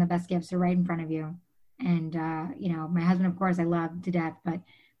realize when the best gifts are right in front of you. And, my husband, of course, I love to death, but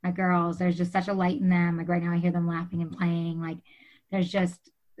my girls, there's just such a light in them. Like right now I hear them laughing and playing. Like there's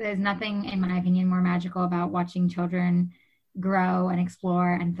nothing, in my opinion, more magical about watching children grow and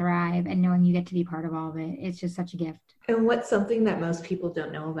explore and thrive and knowing you get to be part of all of it. It's just such a gift. And what's something that most people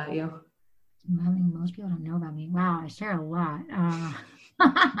don't know about you? Most people don't know about me. Wow, I share a lot.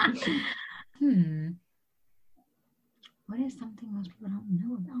 What is something most people don't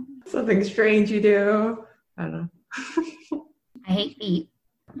know about me? Something strange you do. I don't know. I hate feet.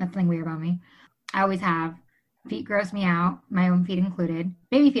 That's something weird about me. I always have. Feet gross me out, my own feet included.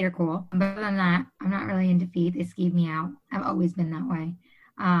 Baby feet are cool. But other than that, I'm not really into feet. They skeeve me out. I've always been that way.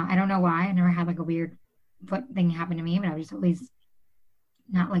 I don't know why. I never had like a weird foot thing happen to me, but I was just always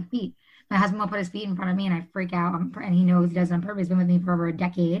not like feet. My husband will put his feet in front of me and I freak out. And he knows he does it on purpose. He's been with me for over a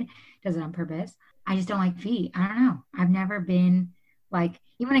decade. Does it on purpose. I just don't like feet. I don't know. I've never been like,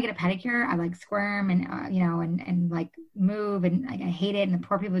 even when I get a pedicure, I like squirm and, and like move and like I hate it. And the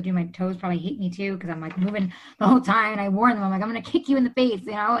poor people who do my toes probably hate me too because I'm like moving the whole time. And I warn them, I'm like, I'm going to kick you in the face.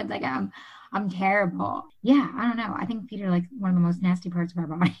 It's like I'm terrible. Yeah, I don't know. I think feet are like one of the most nasty parts of our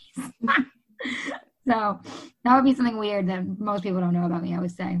bodies. So that would be something weird that most people don't know about me, I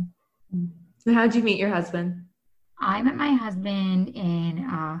would say. And how'd you meet your husband? I met my husband in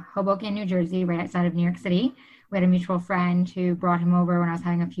Hoboken, New Jersey, right outside of New York City. We had a mutual friend who brought him over when I was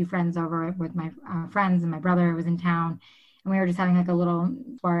having a few friends over with my friends, and my brother was in town. And we were just having like a little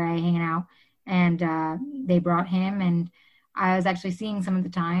soiree hanging out. And they brought him, and I was actually seeing some at the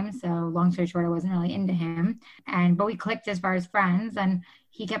time. So long story short, I wasn't really into him. But we clicked as far as friends. And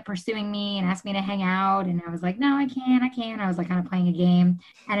he kept pursuing me and asked me to hang out. And I was like, no, I can't. I was like kind of playing a game.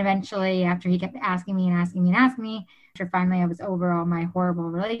 And eventually, after he kept asking me, after finally I was over all my horrible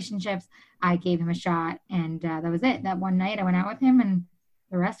relationships, I gave him a shot. And that was it. That one night I went out with him and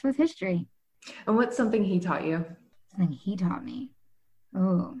the rest was history. And what's something he taught you? Something he taught me.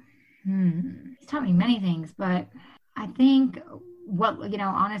 He's taught me many things, but I think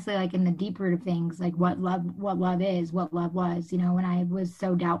honestly, like in the deep root of things, like what love is, what love was, when I was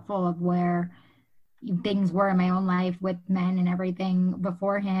so doubtful of where things were in my own life with men and everything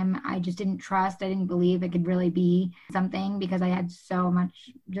before him, I just didn't trust. I didn't believe it could really be something because I had so much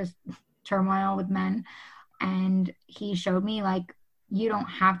just turmoil with men. And he showed me like, you don't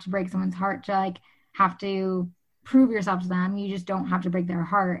have to break someone's heart to like have to prove yourself to them. You just don't have to break their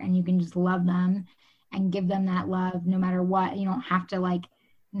heart, and you can just love them and give them that love no matter what. You don't have to like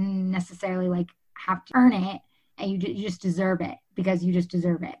necessarily like have to earn it, and you just deserve it because you just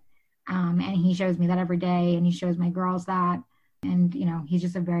deserve it. And he shows me that every day, and he shows my girls that, and he's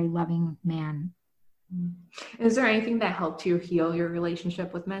just a very loving man. Is there anything that helped you heal your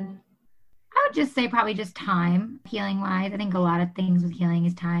relationship with men? I would just say probably just time, healing wise. I think a lot of things with healing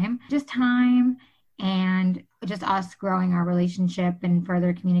is time, just time, and just us growing our relationship and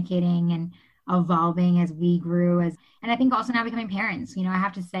further communicating and evolving as we grew and I think also now becoming parents. I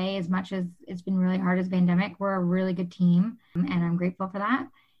have to say, as much as it's been really hard as a pandemic, we're a really good team, and I'm grateful for that.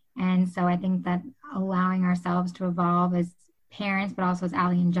 And so I think that allowing ourselves to evolve as parents, but also as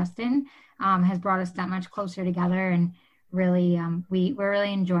Allie and Justin, has brought us that much closer together, and really we're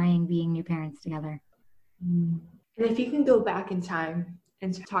really enjoying being new parents together. And if you can go back in time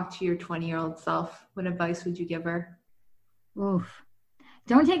and talk to your 20-year-old self, what advice would you give her? Oof.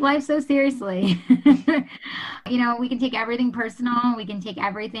 Don't take life so seriously. We can take everything personal. We can take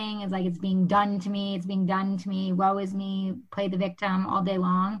everything as like it's being done to me. It's being done to me. Woe is me. Play the victim all day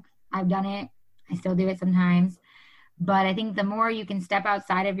long. I've done it. I still do it sometimes. But I think the more you can step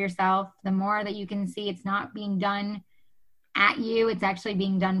outside of yourself, the more that you can see it's not being done at you. It's actually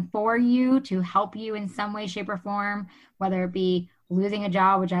being done for you to help you in some way, shape, or form, whether it be losing a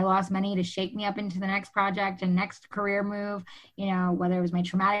job, which I lost many to shake me up into the next project and next career move, whether it was my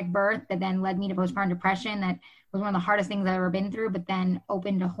traumatic birth that then led me to postpartum depression. That was one of the hardest things I've ever been through, but then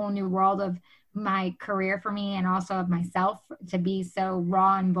opened a whole new world of my career for me and also of myself to be so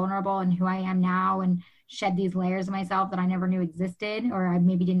raw and vulnerable in who I am now and shed these layers of myself that I never knew existed, or I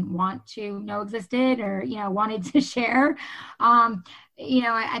maybe didn't want to know existed, or, wanted to share.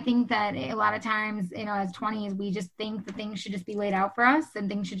 I think that a lot of times, as 20s, we just think that things should just be laid out for us and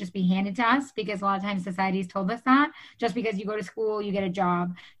things should just be handed to us, because a lot of times society's told us that just because you go to school, you get a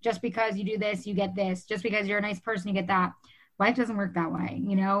job, just because you do this, you get this, just because you're a nice person, you get that. Life doesn't work that way.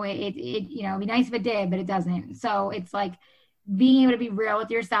 It'd be nice if it did, but it doesn't. So it's like being able to be real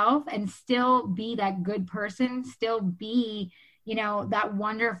with yourself and still be that good person, still be, that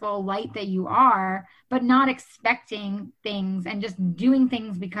wonderful light that you are, but not expecting things and just doing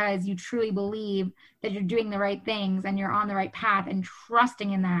things because you truly believe that you're doing the right things and you're on the right path, and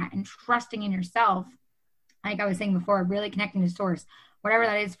trusting in that and trusting in yourself. Like I was saying before, really connecting to source, whatever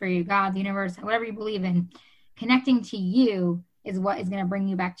that is for you, God, the universe, whatever you believe in. Connecting to you is what is going to bring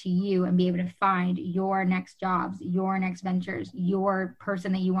you back to you and be able to find your next jobs, your next ventures, your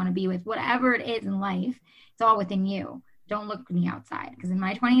person that you want to be with, whatever it is in life. It's all within you. Don't look on the outside, because in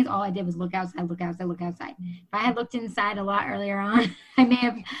my 20s, all I did was look outside, look outside, look outside. If I had looked inside a lot earlier on, I may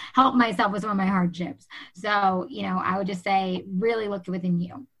have helped myself with some of my hardships. So, I would just say, really look within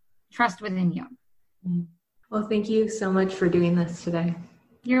you. Trust within you. Well, thank you so much for doing this today.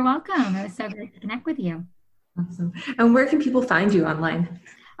 You're welcome. It was so great to connect with you. Awesome. And where can people find you online?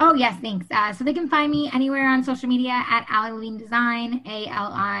 Oh, yes, thanks. So they can find me anywhere on social media at Ali Levine Design,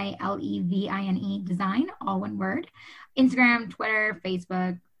 ALILEVINE Design, all one word. Instagram, Twitter,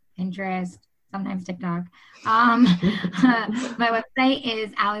 Facebook, Pinterest, sometimes TikTok. My website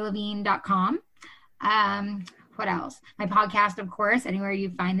is alilevine.com. What else? My podcast, of course, anywhere you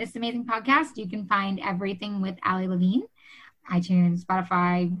find this amazing podcast, you can find everything with Ali Levine. iTunes,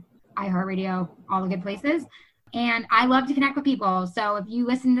 Spotify, iHeartRadio, all the good places. And I love to connect with people. So if you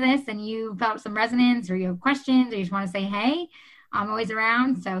listen to this and you felt some resonance, or you have questions, or you just want to say, hey, I'm always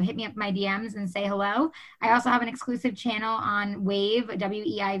around. So hit me up in my DMs and say hello. I also have an exclusive channel on Wave,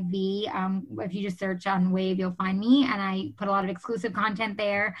 WEIV. If you just search on Wave, you'll find me. And I put a lot of exclusive content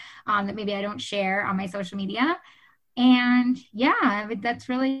there that maybe I don't share on my social media. And yeah, that's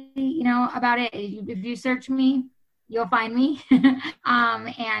really, about it. If you search me, you'll find me.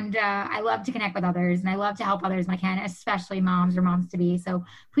 I love to connect with others, and I love to help others when I can, especially moms or moms to be. So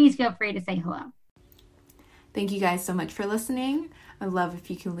please feel free to say hello. Thank you guys so much for listening. I love if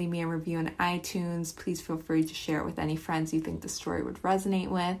you can leave me a review on iTunes. Please feel free to share it with any friends you think the story would resonate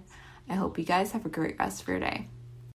with. I hope you guys have a great rest of your day.